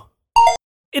Cubo.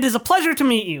 It is a pleasure to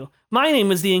meet you. My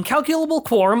name is the incalculable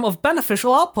quorum of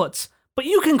beneficial outputs, but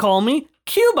you can call me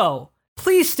Cubo.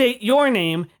 Please state your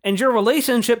name and your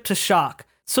relationship to Shock,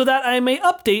 so that I may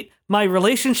update my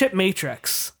relationship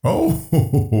matrix.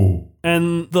 Oh.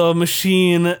 And the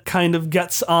machine kind of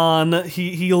gets on.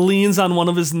 He leans on one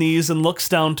of his knees and looks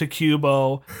down to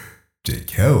Cubo.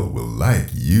 Jaquel will like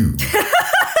you.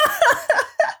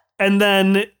 And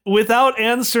then, without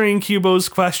answering Cubo's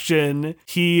question,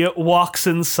 he walks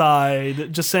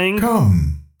inside, just saying,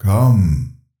 Come.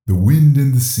 The wind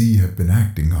and the sea have been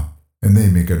acting up, and they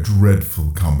make a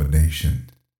dreadful combination.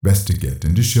 Best to get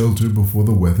into shelter before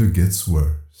the weather gets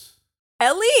worse.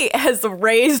 Ellie has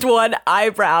raised one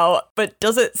eyebrow, but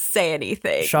doesn't say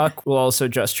anything. Shock will also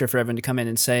gesture for everyone to come in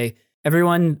and say,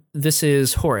 "Everyone, this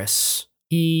is Horace,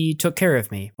 He took care of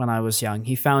me when I was young.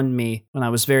 He found me when I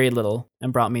was very little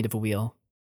and brought me to the wheel.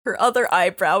 Her other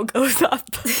eyebrow goes up.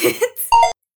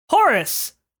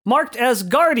 Horace, marked as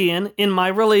guardian in my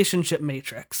relationship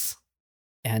matrix.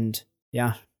 And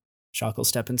yeah, Shock will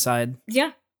step inside.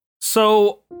 Yeah.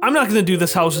 So, I'm not going to do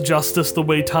this house justice the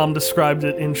way Tom described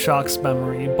it in Shock's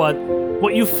memory, but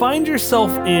what you find yourself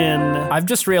in... I've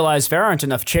just realized there aren't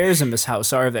enough chairs in this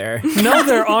house, are there? No,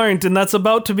 there aren't, and that's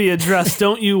about to be addressed,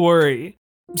 don't you worry.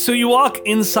 So you walk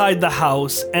inside the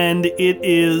house, and it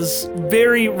is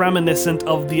very reminiscent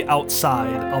of the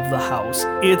outside of the house.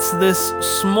 It's this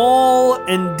small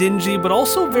and dingy, but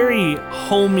also very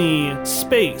homey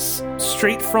space,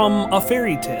 straight from a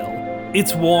fairy tale.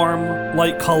 It's warm,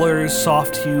 light colors,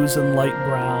 soft hues, and light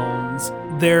browns.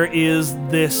 There is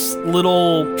this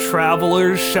little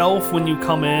traveler's shelf when you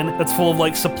come in that's full of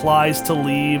like supplies to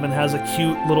leave and has a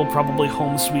cute little probably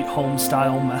home sweet home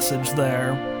style message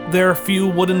there. There are a few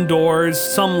wooden doors,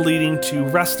 some leading to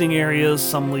resting areas,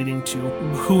 some leading to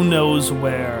who knows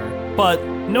where. But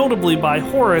notably by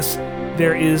Horace,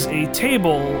 there is a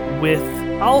table with,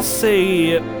 I'll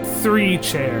say, 3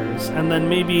 chairs, and then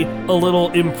maybe a little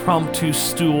impromptu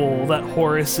stool that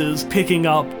Horace is picking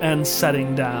up and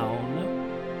setting down.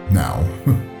 Now,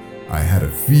 I had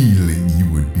a feeling you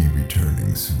would be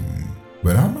returning soon,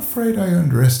 but I'm afraid I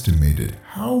underestimated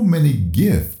how many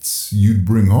gifts you'd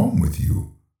bring home with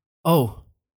you. Oh,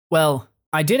 well,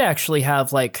 I did actually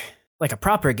have like a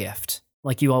proper gift,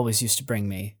 like you always used to bring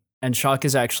me. And Shock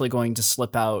is actually going to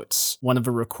slip out one of the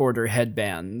recorder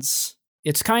headbands.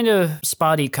 It's kind of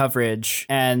spotty coverage,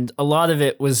 and a lot of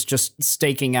it was just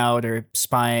staking out or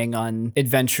spying on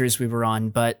adventures we were on,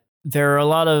 but there are a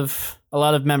lot of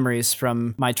memories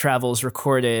from my travels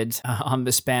recorded on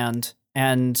this band,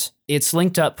 and it's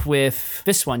linked up with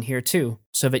this one here too,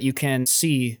 so that you can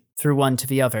see through one to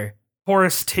the other.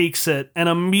 Horace takes it and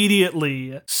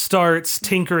immediately starts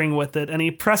tinkering with it, and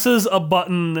he presses a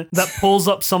button that pulls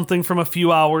up something from a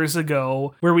few hours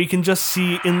ago where we can just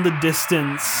see in the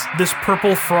distance this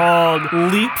purple frog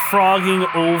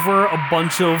leapfrogging over a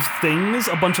bunch of things,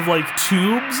 a bunch of like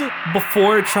tubes,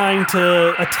 before trying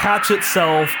to attach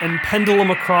itself and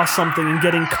pendulum across something and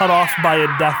getting cut off by a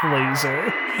death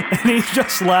laser. And he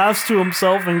just laughs to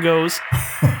himself and goes,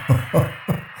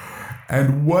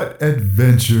 And what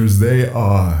adventures they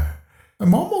are.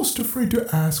 I'm almost afraid to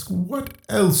ask what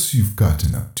else you've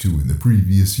gotten up to in the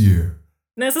previous year.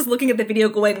 Ness is looking at the video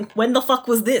going, when the fuck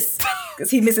was this?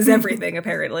 Because he misses everything,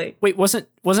 apparently. Wait, wasn't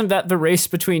that the race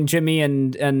between Jimmy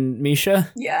and Misha?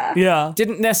 Yeah. yeah.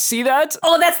 Didn't Ness see that?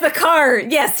 Oh, that's the car.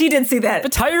 Yes, he did see that. The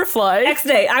tire fly. Next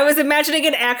day, I was imagining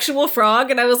an actual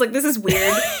frog, and I was like, this is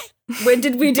weird. When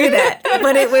did we do that?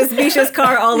 But it was Misha's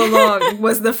car all along,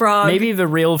 was the frog. Maybe the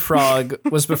real frog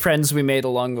was the friends we made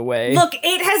along the way. Look,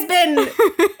 it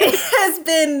has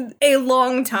been a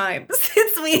long time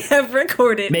since we have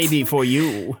recorded. Maybe for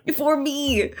you. For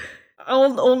me.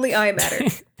 Only I matter.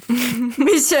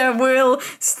 Misha will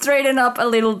straighten up a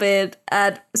little bit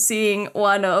at seeing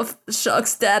one of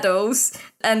Shock's dados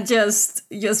and just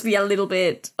be a little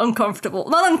bit uncomfortable.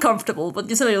 Not uncomfortable, but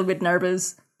just a little bit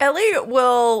nervous. Ellie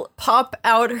will pop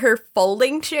out her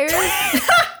folding chair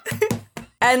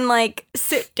and like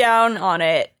sit down on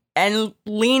it and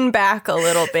lean back a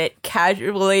little bit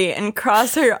casually and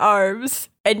cross her arms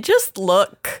and just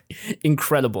look.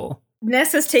 Incredible.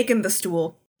 Ness has taken the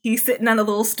stool. He's sitting on a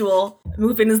little stool,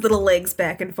 moving his little legs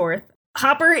back and forth.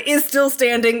 Hopper is still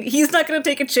standing. He's not going to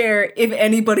take a chair if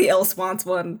anybody else wants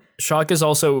one. Shock is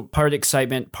also part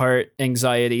excitement, part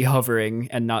anxiety, hovering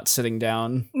and not sitting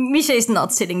down. Misha is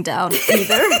not sitting down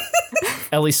either.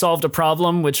 Ellie solved a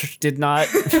problem which did not...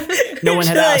 No one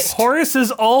had asked. Horace is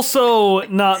also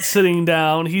not sitting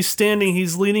down. He's standing.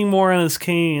 He's leaning more on his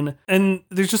cane. And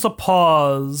there's just a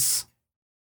pause.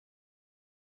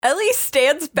 Ellie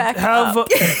stands back up.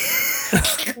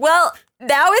 Well...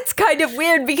 Now it's kind of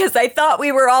weird because I thought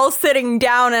we were all sitting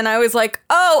down and I was like,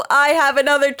 oh, I have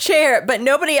another chair, but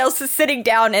nobody else is sitting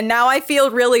down and now I feel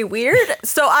really weird.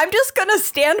 So I'm just going to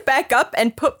stand back up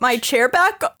and put my chair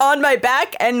back on my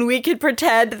back and we can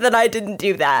pretend that I didn't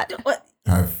do that. What?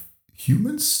 Have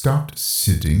humans stopped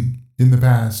sitting in the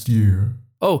past year?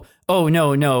 Oh,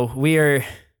 no.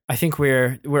 I think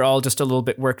we're all just a little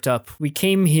bit worked up. We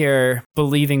came here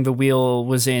believing the wheel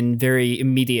was in very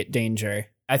immediate danger.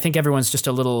 I think everyone's just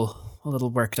a little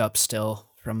worked up still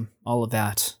from all of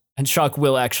that. And Shock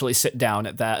will actually sit down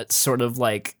at that, sort of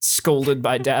like scolded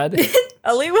by Dad.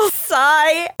 Ellie will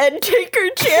sigh and take her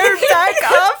chair back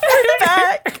off her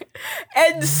back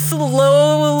and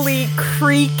slowly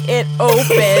creak it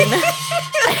open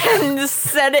and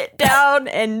set it down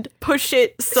and push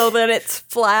it so that it's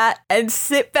flat and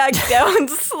sit back down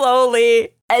slowly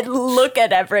and look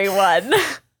at everyone.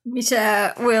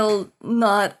 Misha will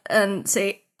nod and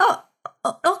say, "Oh,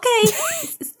 okay,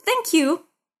 thank you.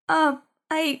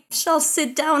 I shall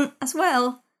sit down as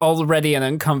well." Already an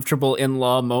uncomfortable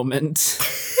in-law moment.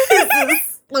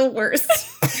 The worst.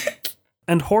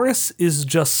 And Horace is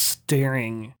just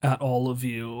staring at all of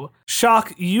you.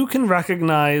 Shock, you can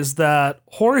recognize that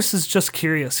Horace is just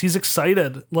curious. He's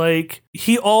excited. Like,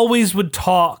 he always would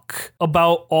talk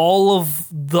about all of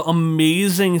the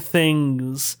amazing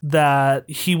things that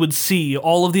he would see,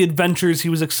 all of the adventures he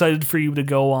was excited for you to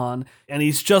go on. And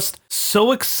he's just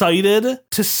so excited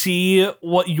to see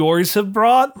what yours have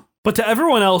brought. But to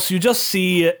everyone else, you just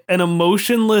see an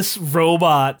emotionless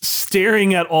robot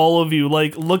staring at all of you,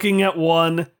 like looking at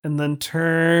one and then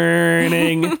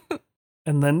turning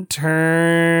and then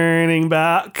turning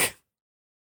back.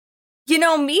 You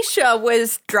know, Misha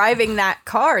was driving that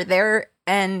car. They're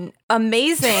an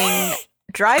amazing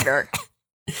driver.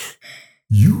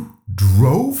 You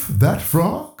drove that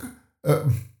frog?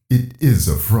 It is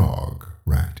a frog,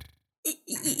 right?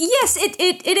 Yes, it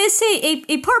is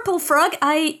a purple frog.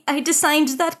 I designed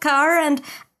that car and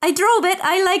I drove it.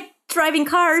 I like driving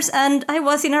cars and I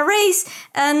was in a race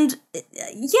and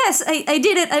yes, I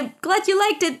did it. I'm glad you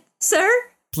liked it, sir.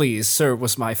 Please, sir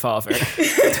was my father.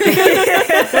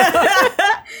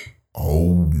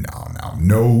 Oh, now,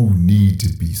 no need to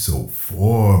be so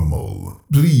formal.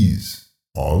 Please,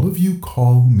 all of you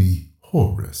call me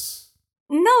Horace.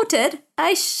 Noted.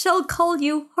 I shall call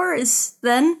you Horace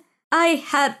then. I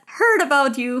had heard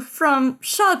about you from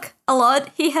Shock a lot.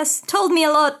 He has told me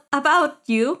a lot about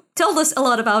you, told us a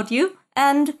lot about you,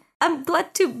 and I'm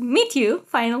glad to meet you,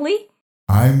 finally.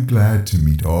 I'm glad to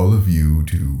meet all of you,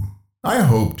 too. I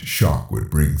hoped Shock would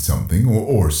bring something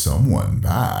or someone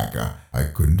back. I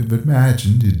couldn't have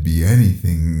imagined it'd be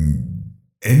anything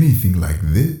like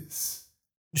this.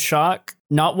 Shock,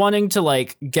 not wanting to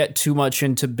get too much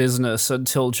into business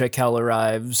until Jekyll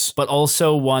arrives, but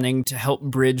also wanting to help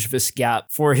bridge this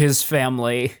gap for his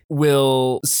family,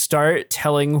 will start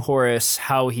telling Horace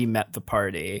how he met the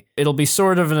party. It'll be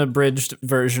sort of an abridged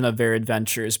version of their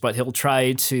adventures, but he'll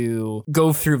try to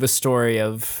go through the story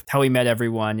of how he met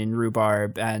everyone in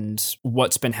Rhubarb and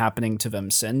what's been happening to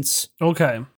them since.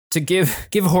 Okay. To give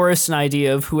Horace an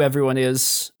idea of who everyone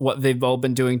is, what they've all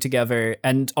been doing together,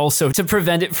 and also to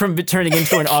prevent it from turning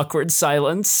into an awkward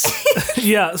silence.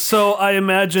 Yeah, so I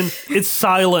imagine it's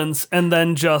silence and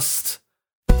then just...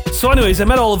 So anyways, I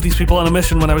met all of these people on a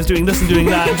mission when I was doing this and doing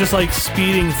that, and just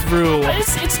speeding through.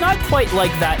 It's not quite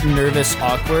like that nervous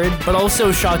awkward, but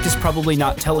also Shock is probably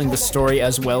not telling the story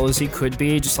as well as he could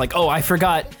be. Just I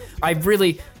forgot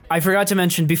to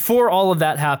mention, before all of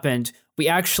that happened, we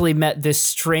actually met this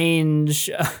strange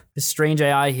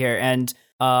AI here, and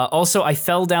also I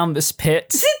fell down this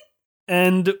pit.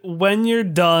 And when you're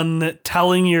done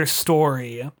telling your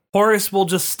story, Horace will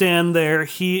just stand there.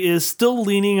 He is still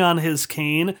leaning on his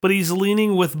cane, but he's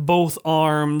leaning with both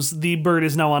arms. The bird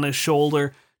is now on his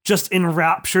shoulder, just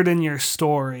enraptured in your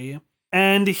story.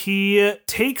 And he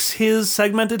takes his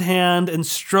segmented hand and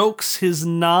strokes his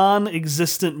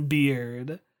non-existent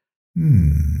beard.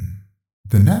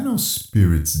 The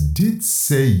nanospirits did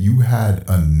say you had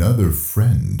another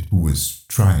friend who was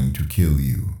trying to kill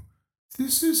you.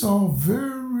 This is all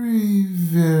very,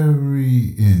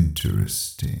 very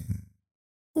interesting.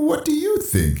 What do you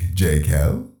think,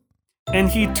 Jekyll? And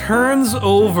he turns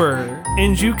over,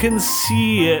 and you can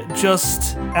see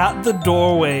just at the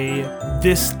doorway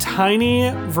this tiny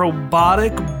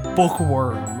robotic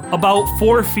bookworm, about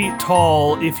 4 feet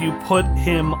tall if you put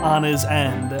him on his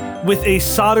end, with a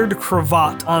soldered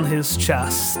cravat on his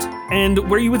chest. And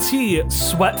where you would see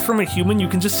sweat from a human, you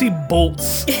can just see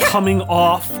bolts coming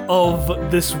off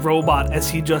of this robot as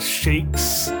he just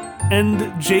shakes.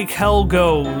 And Jekyll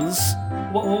goes,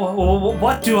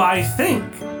 What do I think?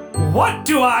 What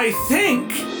do I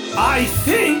think? I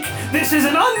think this is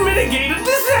an unmitigated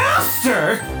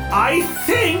disaster! I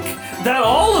think that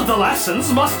all of the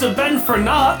lessons must have been for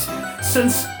naught,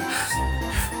 since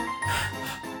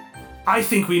I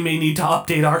think we may need to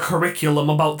update our curriculum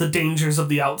about the dangers of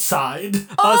the outside.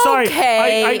 Sorry,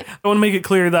 I want to make it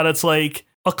clear that it's a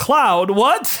cloud.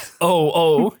 What?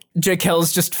 Oh,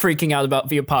 Jekyll's just freaking out about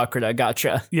the Apocrypha.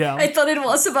 Gotcha. Yeah. I thought it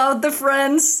was about the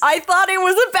friends. I thought it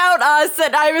was about us,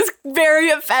 and I was very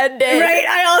offended. Right?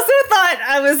 I also thought,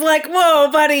 I was like,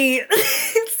 whoa, buddy.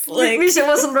 It's Misha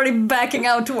was already backing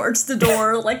out towards the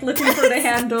door, like looking for the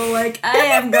handle, like, I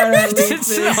am gonna leave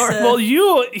this. Well,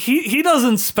 he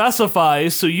doesn't specify,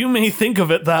 so you may think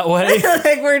of it that way.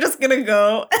 Like, we're just gonna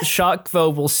go. Shock, though,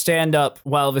 will stand up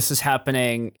while this is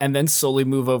happening and then slowly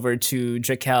move over to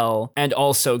Jaquel and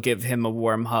also give him a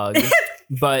warm hug.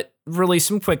 But release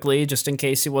him quickly, just in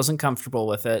case he wasn't comfortable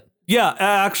with it. Yeah,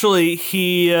 actually,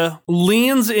 he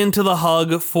leans into the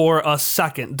hug for a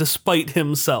second, despite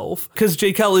himself, because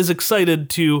Jaquel is excited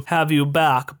to have you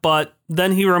back, but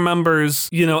then he remembers,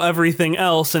 everything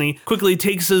else, and he quickly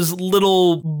takes his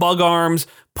little bug arms,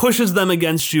 pushes them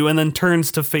against you, and then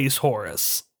turns to face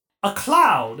Horace. A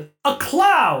cloud,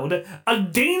 a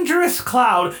dangerous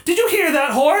cloud. Did you hear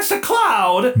that, Horace? A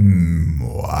cloud.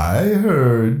 I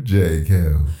heard,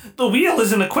 Jacob. The wheel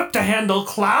isn't equipped to handle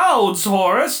clouds,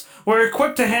 Horace. We're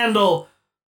equipped to handle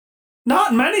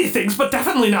not many things, but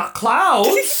definitely not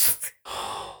clouds.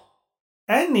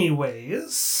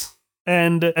 Anyways.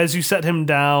 And as you set him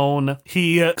down,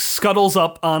 he scuttles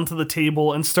up onto the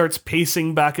table and starts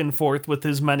pacing back and forth with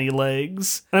his many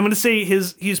legs. And I'm going to say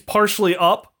he's partially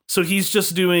up, so he's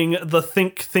just doing the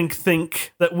think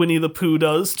that Winnie the Pooh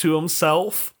does to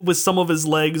himself. With some of his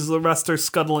legs, the rest are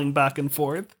scuttling back and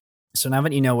forth. So now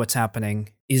that you know what's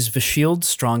happening, is the shield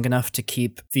strong enough to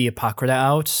keep the Apocrypha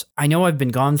out? I know I've been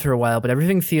gone for a while, but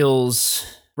everything feels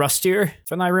rustier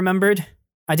than I remembered.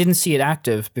 I didn't see it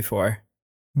active before.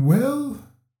 Well,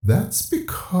 that's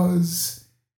because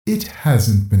it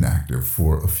hasn't been active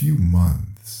for a few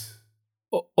months.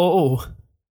 Oh.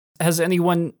 Has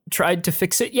anyone tried to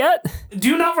fix it yet? Do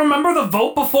you not remember the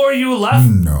vote before you left?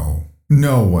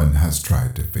 No one has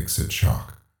tried to fix it,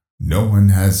 Shock. No one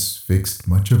has fixed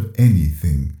much of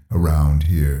anything around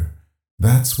here.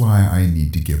 That's why I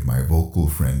need to give my vocal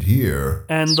friend here.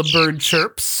 And the bird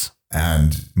chirps.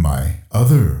 And my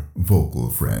other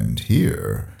vocal friend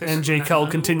here. And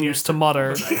Jaquel continues to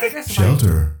mutter.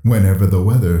 Shelter whenever the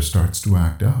weather starts to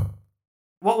act up.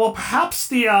 Well, perhaps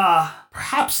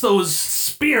those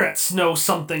spirits know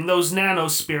something, those nano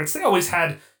spirits. They always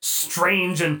had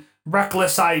strange and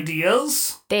reckless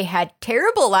ideas. They had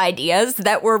terrible ideas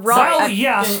that were wrong. Well,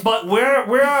 yes, but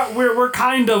we're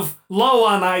kind of low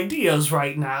on ideas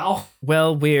right now.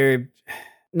 Well, we're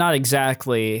not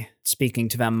exactly speaking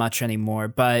to them much anymore,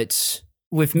 but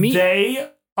with me...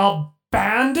 They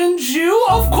abandoned you?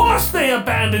 Of course they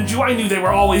abandoned you. I knew they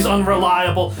were always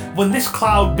unreliable. When this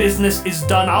cloud business is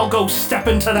done, I'll go step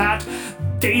into that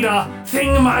data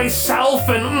thing myself,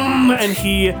 and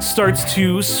he starts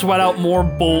to sweat out more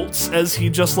bolts as he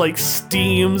just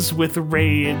steams with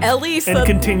rage and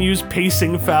continues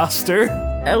pacing faster.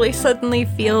 Ellie suddenly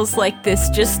feels like this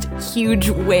just huge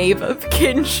wave of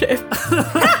kinship.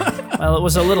 Well, it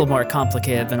was a little more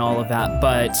complicated than all of that,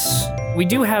 but we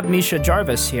do have Misha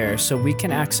Jarvis here, so we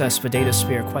can access the data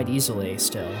sphere quite easily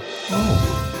still.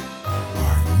 Oh,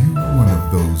 are you one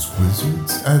of those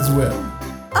wizards as well?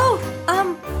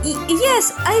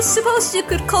 Yes, I suppose you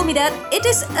could call me that. It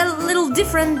is a little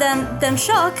different than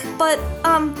Shock, but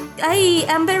I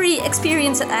am very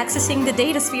experienced at accessing the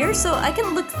data sphere, so I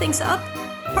can look things up.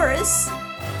 Horace.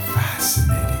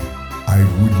 Fascinating. I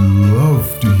would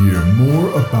love to hear more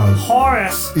about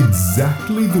Horace.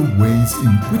 Exactly the ways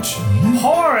in which you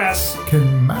Horace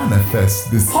can manifest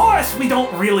this. Horace, we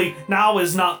don't really. Now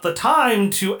is not the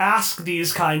time to ask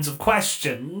these kinds of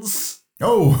questions.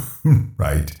 Oh,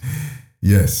 right.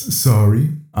 Yes, sorry.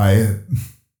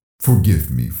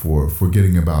 Forgive me for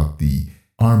forgetting about the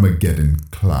Armageddon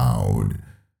cloud.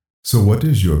 So what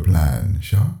is your plan,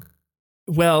 Shock?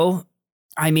 Well,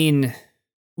 I mean,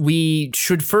 we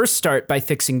should first start by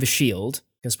fixing the shield,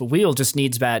 because the wheel just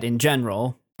needs that in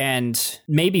general, and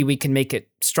maybe we can make it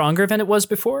stronger than it was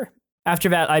before. After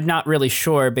that, I'm not really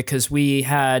sure, because we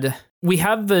have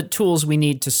the tools we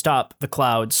need to stop the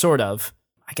cloud, sort of.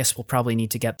 I guess we'll probably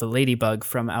need to get the ladybug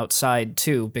from outside,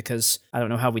 too, because I don't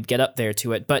know how we'd get up there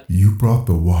to it, but... You brought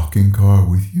the walking car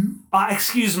with you?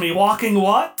 Excuse me, walking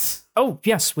what? Oh,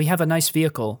 yes, we have a nice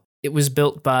vehicle. It was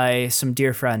built by some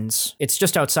dear friends. It's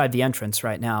just outside the entrance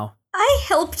right now. I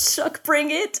helped Shock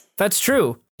bring it. That's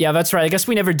true. Yeah, that's right. I guess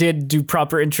we never did do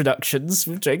proper introductions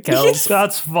with Jaquel.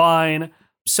 That's fine.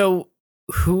 So,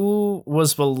 who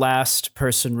was the last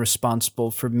person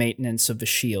responsible for maintenance of the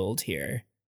shield here?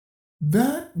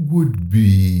 That would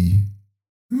be...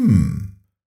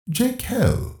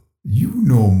 Jaquel, you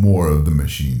know more of the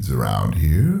machines around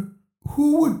here.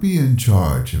 Who would be in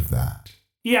charge of that?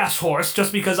 Yes, Horace,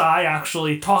 just because I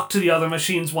actually talk to the other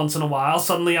machines once in a while,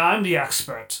 suddenly I'm the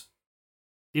expert.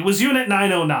 It was Unit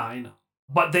 909,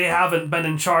 but they haven't been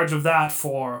in charge of that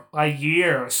for a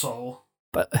year or so.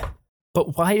 But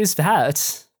why is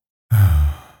that?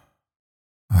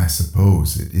 I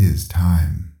suppose it is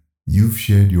time. You've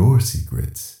shared your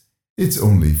secrets. It's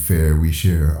only fair we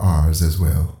share ours as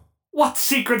well. What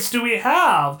secrets do we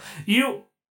have?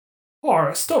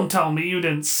 Horace, don't tell me you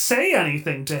didn't say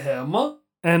anything to him.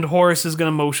 And Horace is going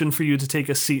to motion for you to take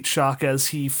a seat, Shock, as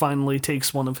he finally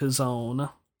takes one of his own.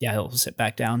 Yeah, he'll sit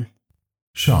back down.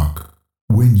 Shock,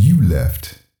 when you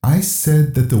left, I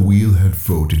said that the wheel had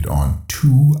voted on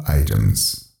 2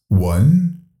 items.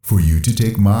 One, for you to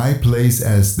take my place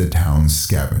as the town's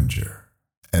scavenger.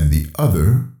 And the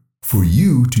other, for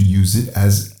you to use it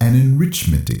as an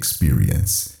enrichment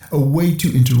experience, a way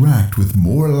to interact with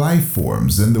more life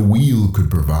forms than the wheel could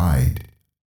provide.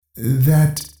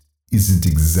 That isn't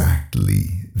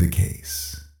exactly the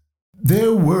case.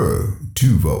 There were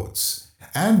 2 votes,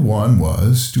 and one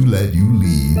was to let you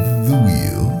leave the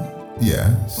wheel,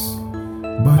 yes.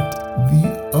 But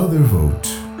the other vote,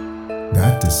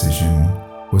 that decision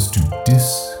was to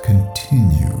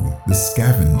discontinue the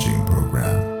scavenging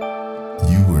program.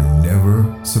 You were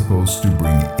never supposed to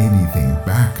bring anything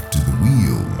back to the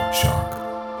wheel, Shock.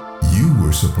 You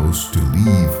were supposed to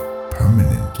leave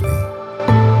permanently.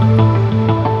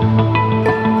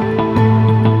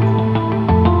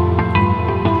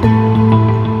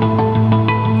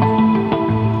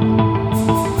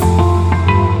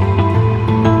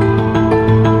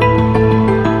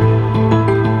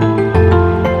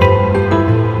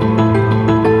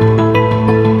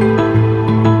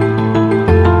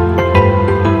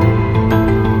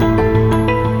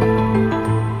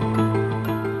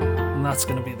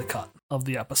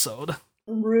 Episode.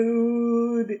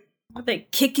 Rude. Are they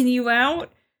kicking you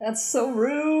out? That's so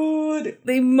rude.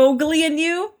 They Mowgliing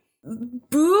you?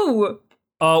 Boo.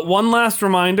 One last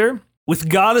reminder. With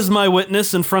God as my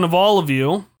witness in front of all of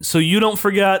you, so you don't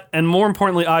forget, and more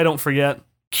importantly, I don't forget,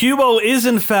 Cubo is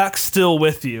in fact still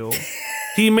with you.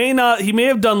 He may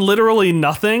have done literally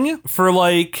nothing for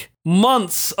like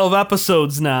months of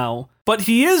episodes now, but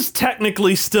he is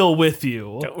technically still with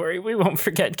you. Don't worry, we won't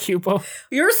forget Cubo.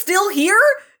 You're still here?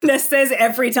 Ness says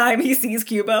every time he sees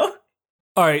Cubo.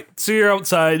 All right, so you're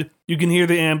outside. You can hear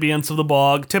the ambience of the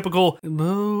bog. Typical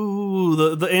moo.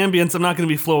 The ambience. I'm not going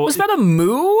to be flow. Was that a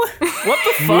moo? What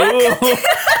the fuck?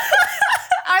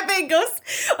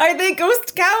 Are they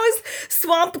ghost cows?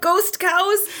 Swamp ghost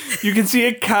cows? You can see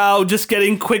a cow just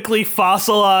getting quickly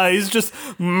fossilized. Just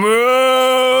moo.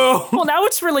 Well, now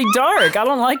it's really dark. I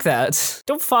don't like that.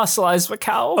 Don't fossilize a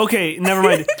cow. Okay, never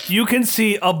mind. You can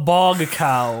see a bog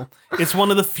cow. It's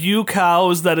one of the few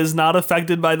cows that is not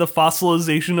affected by the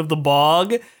fossilization of the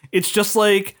bog. It's just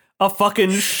like a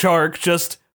fucking shark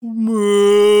just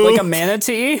moo. Like a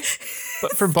manatee,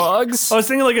 but for bugs. I was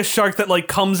thinking like a shark that like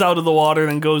comes out of the water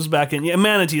and then goes back in. Yeah, a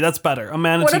manatee, that's better. A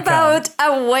manatee What about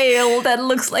a whale that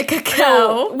looks like a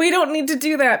cow? No, we don't need to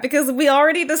do that because we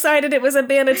already decided it was a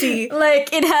manatee. Like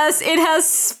it has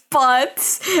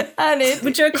spots on it,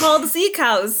 which are called sea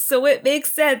cows, so it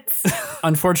makes sense.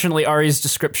 Unfortunately, Ari's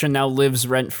description now lives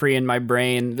rent-free in my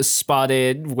brain. The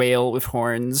spotted whale with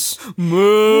horns.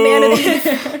 Moo.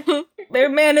 Manatee. They're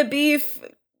mana beef.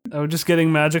 I'm just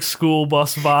getting Magic School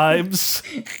Bus vibes.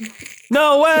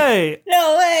 No way!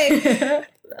 No way!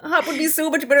 Hop would be so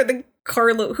much better than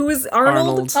Carlo. Who is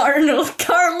Arnold?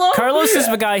 Carlos is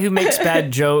the guy who makes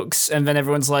bad jokes, and then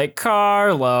everyone's like,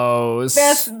 Carlos.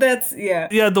 That's yeah.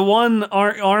 Yeah, the one,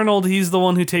 Arnold, he's the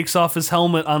one who takes off his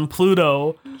helmet on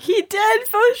Pluto. He did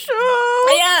for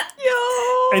sure! Yeah!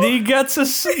 Yo! And he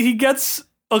gets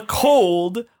a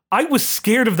cold. I was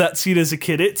scared of that scene as a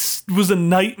kid. It was a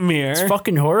nightmare. It's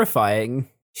fucking horrifying.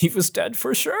 He was dead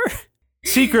for sure.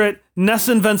 Secret, Ness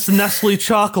invents Nestle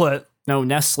chocolate. No,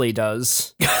 Nestle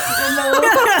does.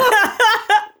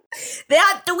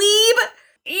 That dweeb!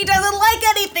 He doesn't like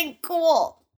anything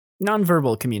cool.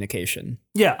 Nonverbal communication.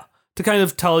 Yeah, to kind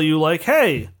of tell you like,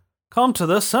 hey, come to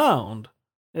this sound.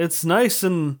 It's nice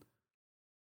and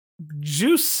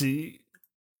juicy.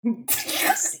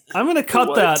 I'm gonna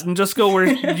cut that and just go where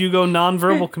you go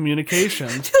nonverbal communication.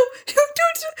 Don't,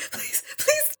 please,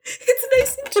 it's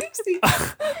nice and juicy.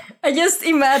 I just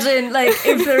imagine, like,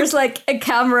 if there's, like, a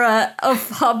camera of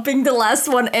Hop being the last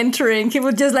one entering, he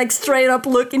would just, like, straight up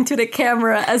look into the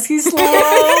camera as he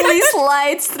slowly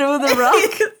slides through the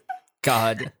rock.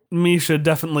 God. Misha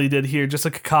definitely did hear just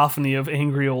a cacophony of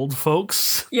angry old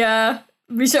folks. Yeah,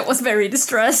 Misha was very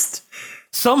distressed.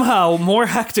 Somehow more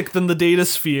hectic than the data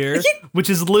sphere, which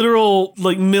is literal,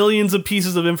 like, millions of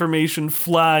pieces of information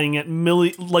flying at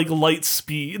light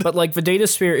speed. But, like, the data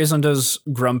sphere isn't as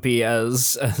grumpy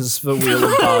as the Wheel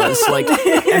of Oz. Like,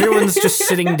 everyone's just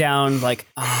sitting down like,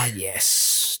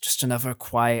 yes, just another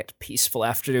quiet, peaceful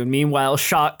afternoon. Meanwhile,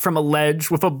 shot from a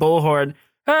ledge with a bullhorn.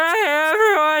 Hey,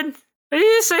 everyone! I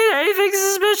didn't say anything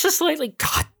suspicious lately.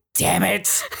 God damn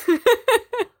it.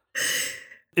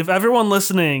 If everyone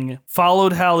listening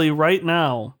followed Hallie right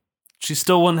now, she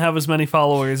still wouldn't have as many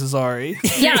followers as Ari.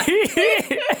 Yeah.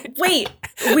 Wait,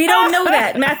 we don't know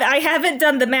that. Math, I haven't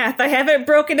done the math. I haven't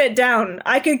broken it down.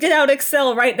 I could get out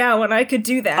Excel right now and I could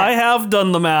do that. I have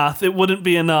done the math. It wouldn't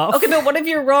be enough. Okay, but what if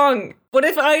you're wrong? What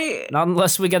if I... Not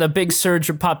unless we get a big surge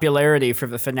of popularity for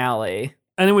the finale.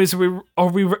 Anyways, are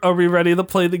we ready to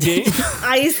play the game?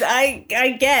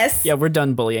 I guess. Yeah, we're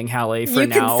done bullying Hallie for you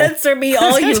now. can censor me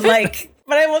all you like,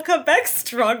 but I will come back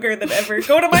stronger than ever.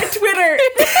 Go to my Twitter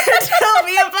and tell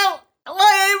me about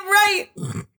why I'm right.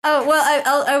 Oh, well,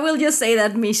 I will just say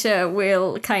that Misha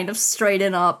will kind of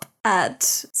straighten up at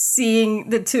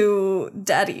seeing the two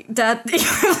Just meeting the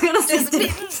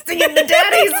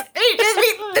daddies. Just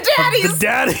meeting the daddies. The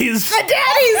daddies. The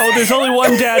daddies. Oh, there's only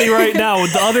one daddy right now.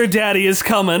 The other daddy is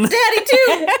coming. Daddy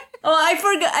too. Oh, I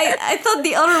forgot. I thought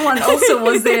the other one also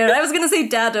was there. I was gonna say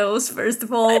Dados first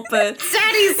of all, but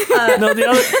Daddies. No, the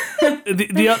other.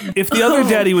 If the other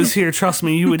daddy was here, trust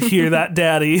me, you would hear that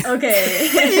daddy.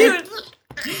 okay.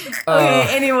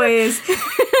 Okay. Anyways,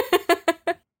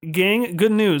 Gang,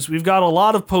 good news. We've got a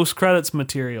lot of post-credits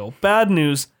material. Bad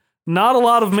news, not a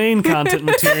lot of main content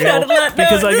material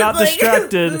because I got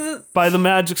distracted by the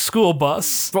magic school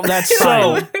bus. Well, that's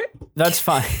fine. That's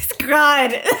fine.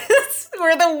 God,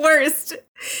 we're the worst.